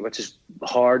 which is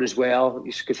hard as well,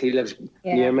 because he lives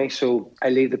near me. So I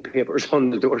leave the papers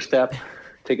on the doorstep,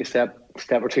 take a step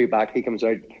or two back. He comes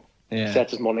out,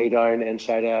 sets his money down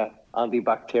inside a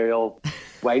antibacterial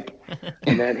wipe.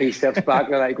 And then he steps back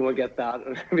and I go and get that.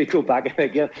 And we go back and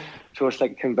again. So it's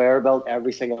like a conveyor belt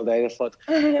every single day.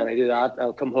 And I do that.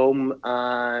 I'll come home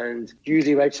and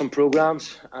usually write some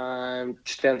programs and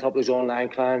stay on top of those online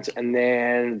clients. And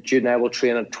then Jude and I will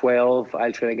train at 12.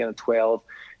 I'll train again at 12.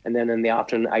 And then in the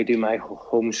afternoon, I do my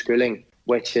homeschooling,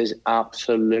 which is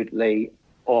absolutely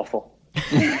awful.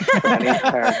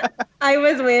 I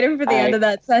was waiting for the end of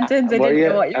that sentence. I didn't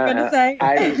know what you were going to say.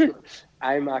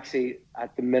 I'm actually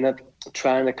at the minute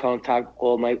trying to contact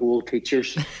all my old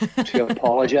teachers to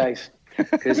apologise,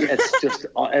 because it's just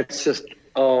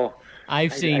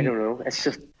I've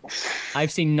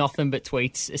seen nothing but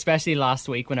tweets, especially last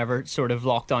week whenever sort of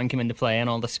lockdown came into play and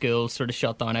all the schools sort of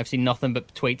shut down. I've seen nothing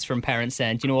but tweets from parents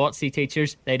saying, do you know what, see,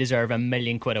 teachers, they deserve £1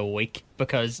 million a week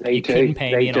because you couldn't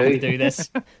pay me enough to do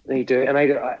this. They do. And I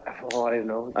don't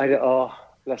know.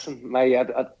 Listen,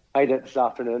 I did it this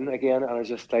afternoon again, and I was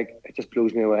just like, it just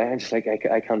blows me away. I'm just like,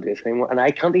 I can't do this anymore. And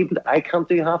I can't do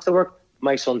half the work.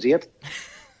 My son's 8.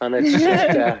 And it's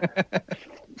just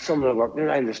some of the work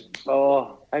there. I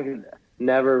would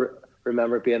never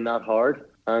remember it being that hard.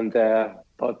 And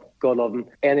but God love them.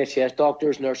 NHS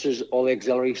doctors, nurses, all the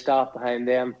auxiliary staff behind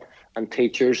them, and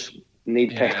teachers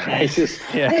need pay rises.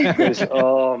 Because,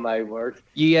 oh my word.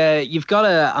 You've got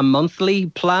a monthly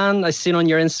plan I've seen on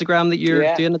your Instagram that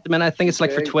you're doing at the minute. I think it's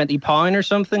like for £20 or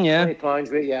something. £20,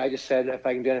 but I just said if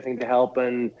I can do anything to help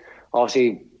and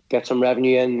obviously get some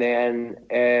revenue in, then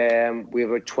we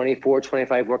have about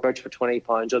 25 workouts for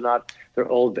 £20 on that.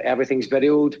 Everything's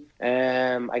videoed.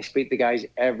 I speak to the guys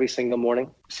every single morning,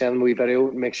 send them a wee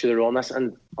video, make sure they're on this.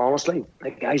 And honestly,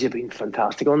 the guys have been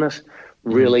fantastic on this.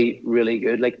 Really, really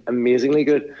good, like amazingly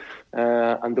good.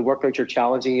 And the workouts are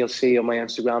challenging. You'll see on my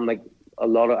Instagram, like a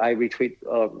lot of I retweet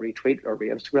or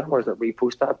re-Instagram, or is it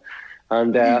repost that?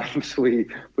 And so we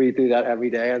do that every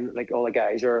day. And like all the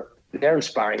guys they're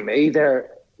inspiring me.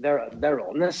 They're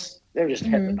on this. They're just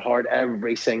hitting it hard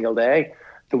every single day.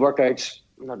 The workouts,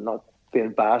 not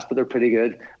being fast, but they're pretty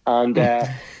good. And they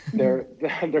are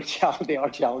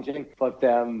challenging, but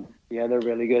they're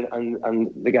really good.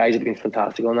 And the guys have been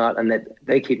fantastic on that, and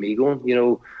they keep me going, you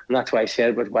know. And that's why I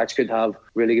said, but it's good to have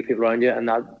really good people around you. And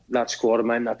that squad of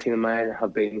mine, that team of mine,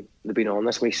 they've been on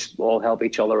this. We all help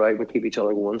each other out. We keep each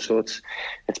other going. So it's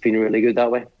been really good that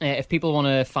way. If people want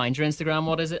to find your Instagram,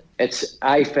 what is it? It's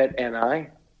iFitNI.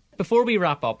 Before we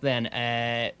wrap up then,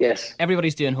 yes,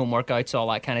 everybody's doing home workouts, all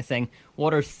that kind of thing.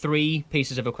 What are 3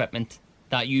 pieces of equipment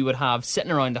that you would have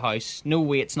sitting around the house? No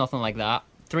weights, nothing like that.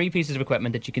 3 pieces of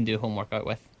equipment that you can do a home workout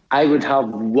with. I would have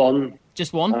one.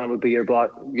 Just one? And it would be your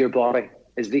body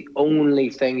is the only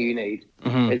thing you need.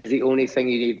 It's the only thing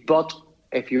you need. But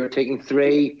if you're taking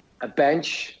 3, a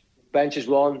bench is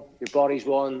one, your body's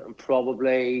one, and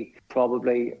probably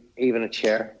even a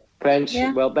chair. Bench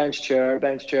chair.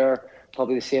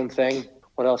 Probably the same thing.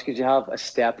 What else could you have? A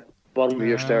step, bottom of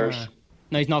your stairs.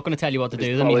 No, you not going to tell you what to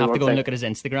do, then you have to go and look at his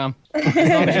Instagram.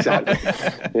 Exactly.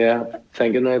 Yeah,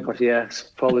 thinking now, but yeah, it's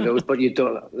probably those. But you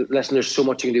don't listen. There's so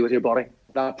much you can do with your body.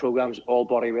 That program's all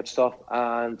body weight stuff,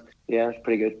 and yeah, it's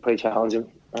pretty good, pretty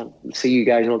challenging. And see you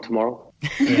guys on tomorrow.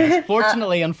 Yeah.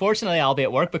 Unfortunately, I'll be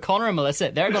at work, but Connor and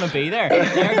Melissa, they're going to be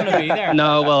there.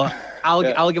 No, well,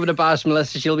 I'll give it a bash,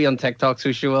 Melissa. She'll be on TikTok,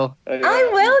 so she will. I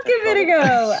will give it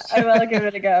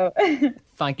a go.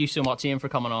 Thank you so much, Ian, for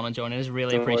coming on and joining us.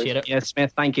 Really appreciate it. Yes,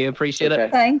 Smith, thank you. Appreciate it.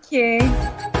 Thank you.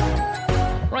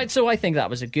 Right, so I think that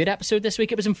was a good episode this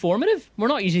week. It was informative. We're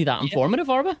not usually that informative,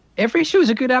 are we? Every show is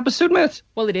a good episode, mate.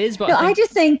 Well, it is, but no, I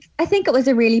think it was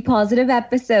a really positive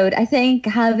episode. I think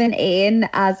having Ian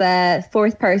as a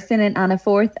 4th person and a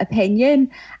 4th opinion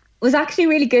was actually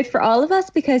really good for all of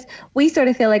us, because we sort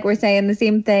of feel like we're saying the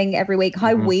same thing every week.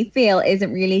 How we feel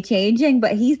isn't really changing,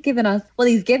 but he's given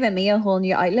me a whole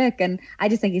new outlook, and I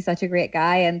just think he's such a great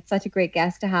guy and such a great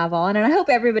guest to have on, and I hope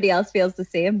everybody else feels the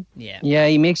same. Yeah,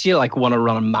 he makes you like want to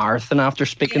run a marathon after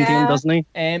speaking to him, doesn't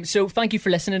he? So thank you for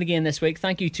listening again this week.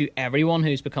 Thank you to everyone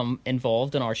who's become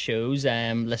involved in our shows,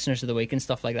 listeners of the week and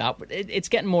stuff like that. But it's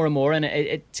getting more and more, and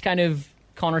it's kind of,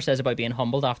 Connor says about being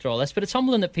humbled after all this, but it's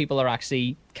humbling that people are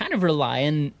actually kind of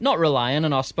not relying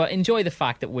on us, but enjoy the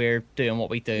fact that we're doing what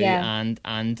we do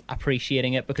and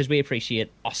appreciating it, because we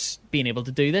appreciate us being able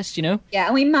to do this, you know? Yeah,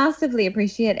 and we massively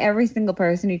appreciate every single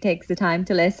person who takes the time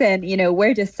to listen. You know,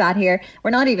 we're just sat here.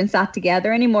 We're not even sat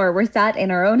together anymore. We're sat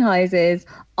in our own houses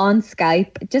on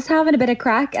Skype, just having a bit of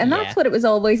crack, and that's what it was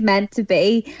always meant to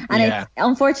be. And it's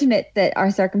unfortunate that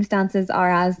our circumstances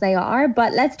are as they are,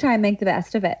 but let's try and make the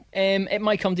best of it. It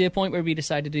might come to a point where we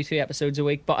decide to do 2 episodes a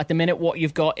week, but at the minute what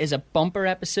you've got is a bumper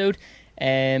episode.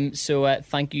 So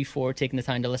thank you for taking the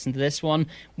time to listen to this one.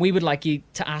 We would like to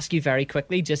ask you very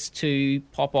quickly just to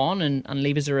pop on and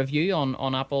leave us a review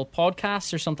on Apple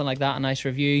Podcasts or something like that, a nice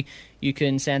review. You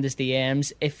can send us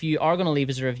DMs. If you are going to leave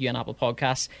us a review on Apple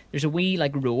Podcasts, there's a wee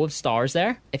row of stars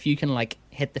there. If you can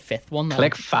hit the 5th one,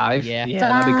 click 5. Yeah,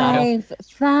 five.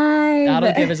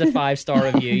 That'll give us a 5-star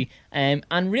review.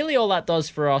 And really all that does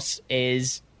for us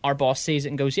is our boss sees it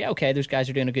and goes, yeah, okay, those guys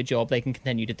are doing a good job. They can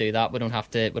continue to do that. We don't have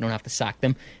to sack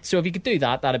them. So if you could do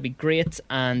that, that'd be great.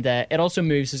 And it also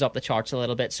moves us up the charts a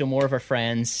little bit. So more of our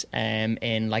friends in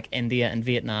India and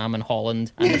Vietnam and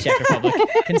Holland and the Czech Republic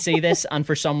can see this and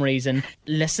for some reason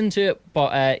listen to it.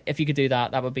 But if you could do that,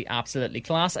 that would be absolutely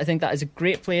class. I think that is a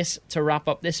great place to wrap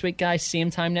up this week, guys. Same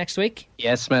time next week.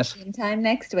 Yes, miss. Same time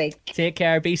next week. Take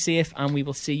care, be safe, and we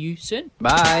will see you soon.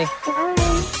 Bye.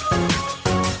 Bye.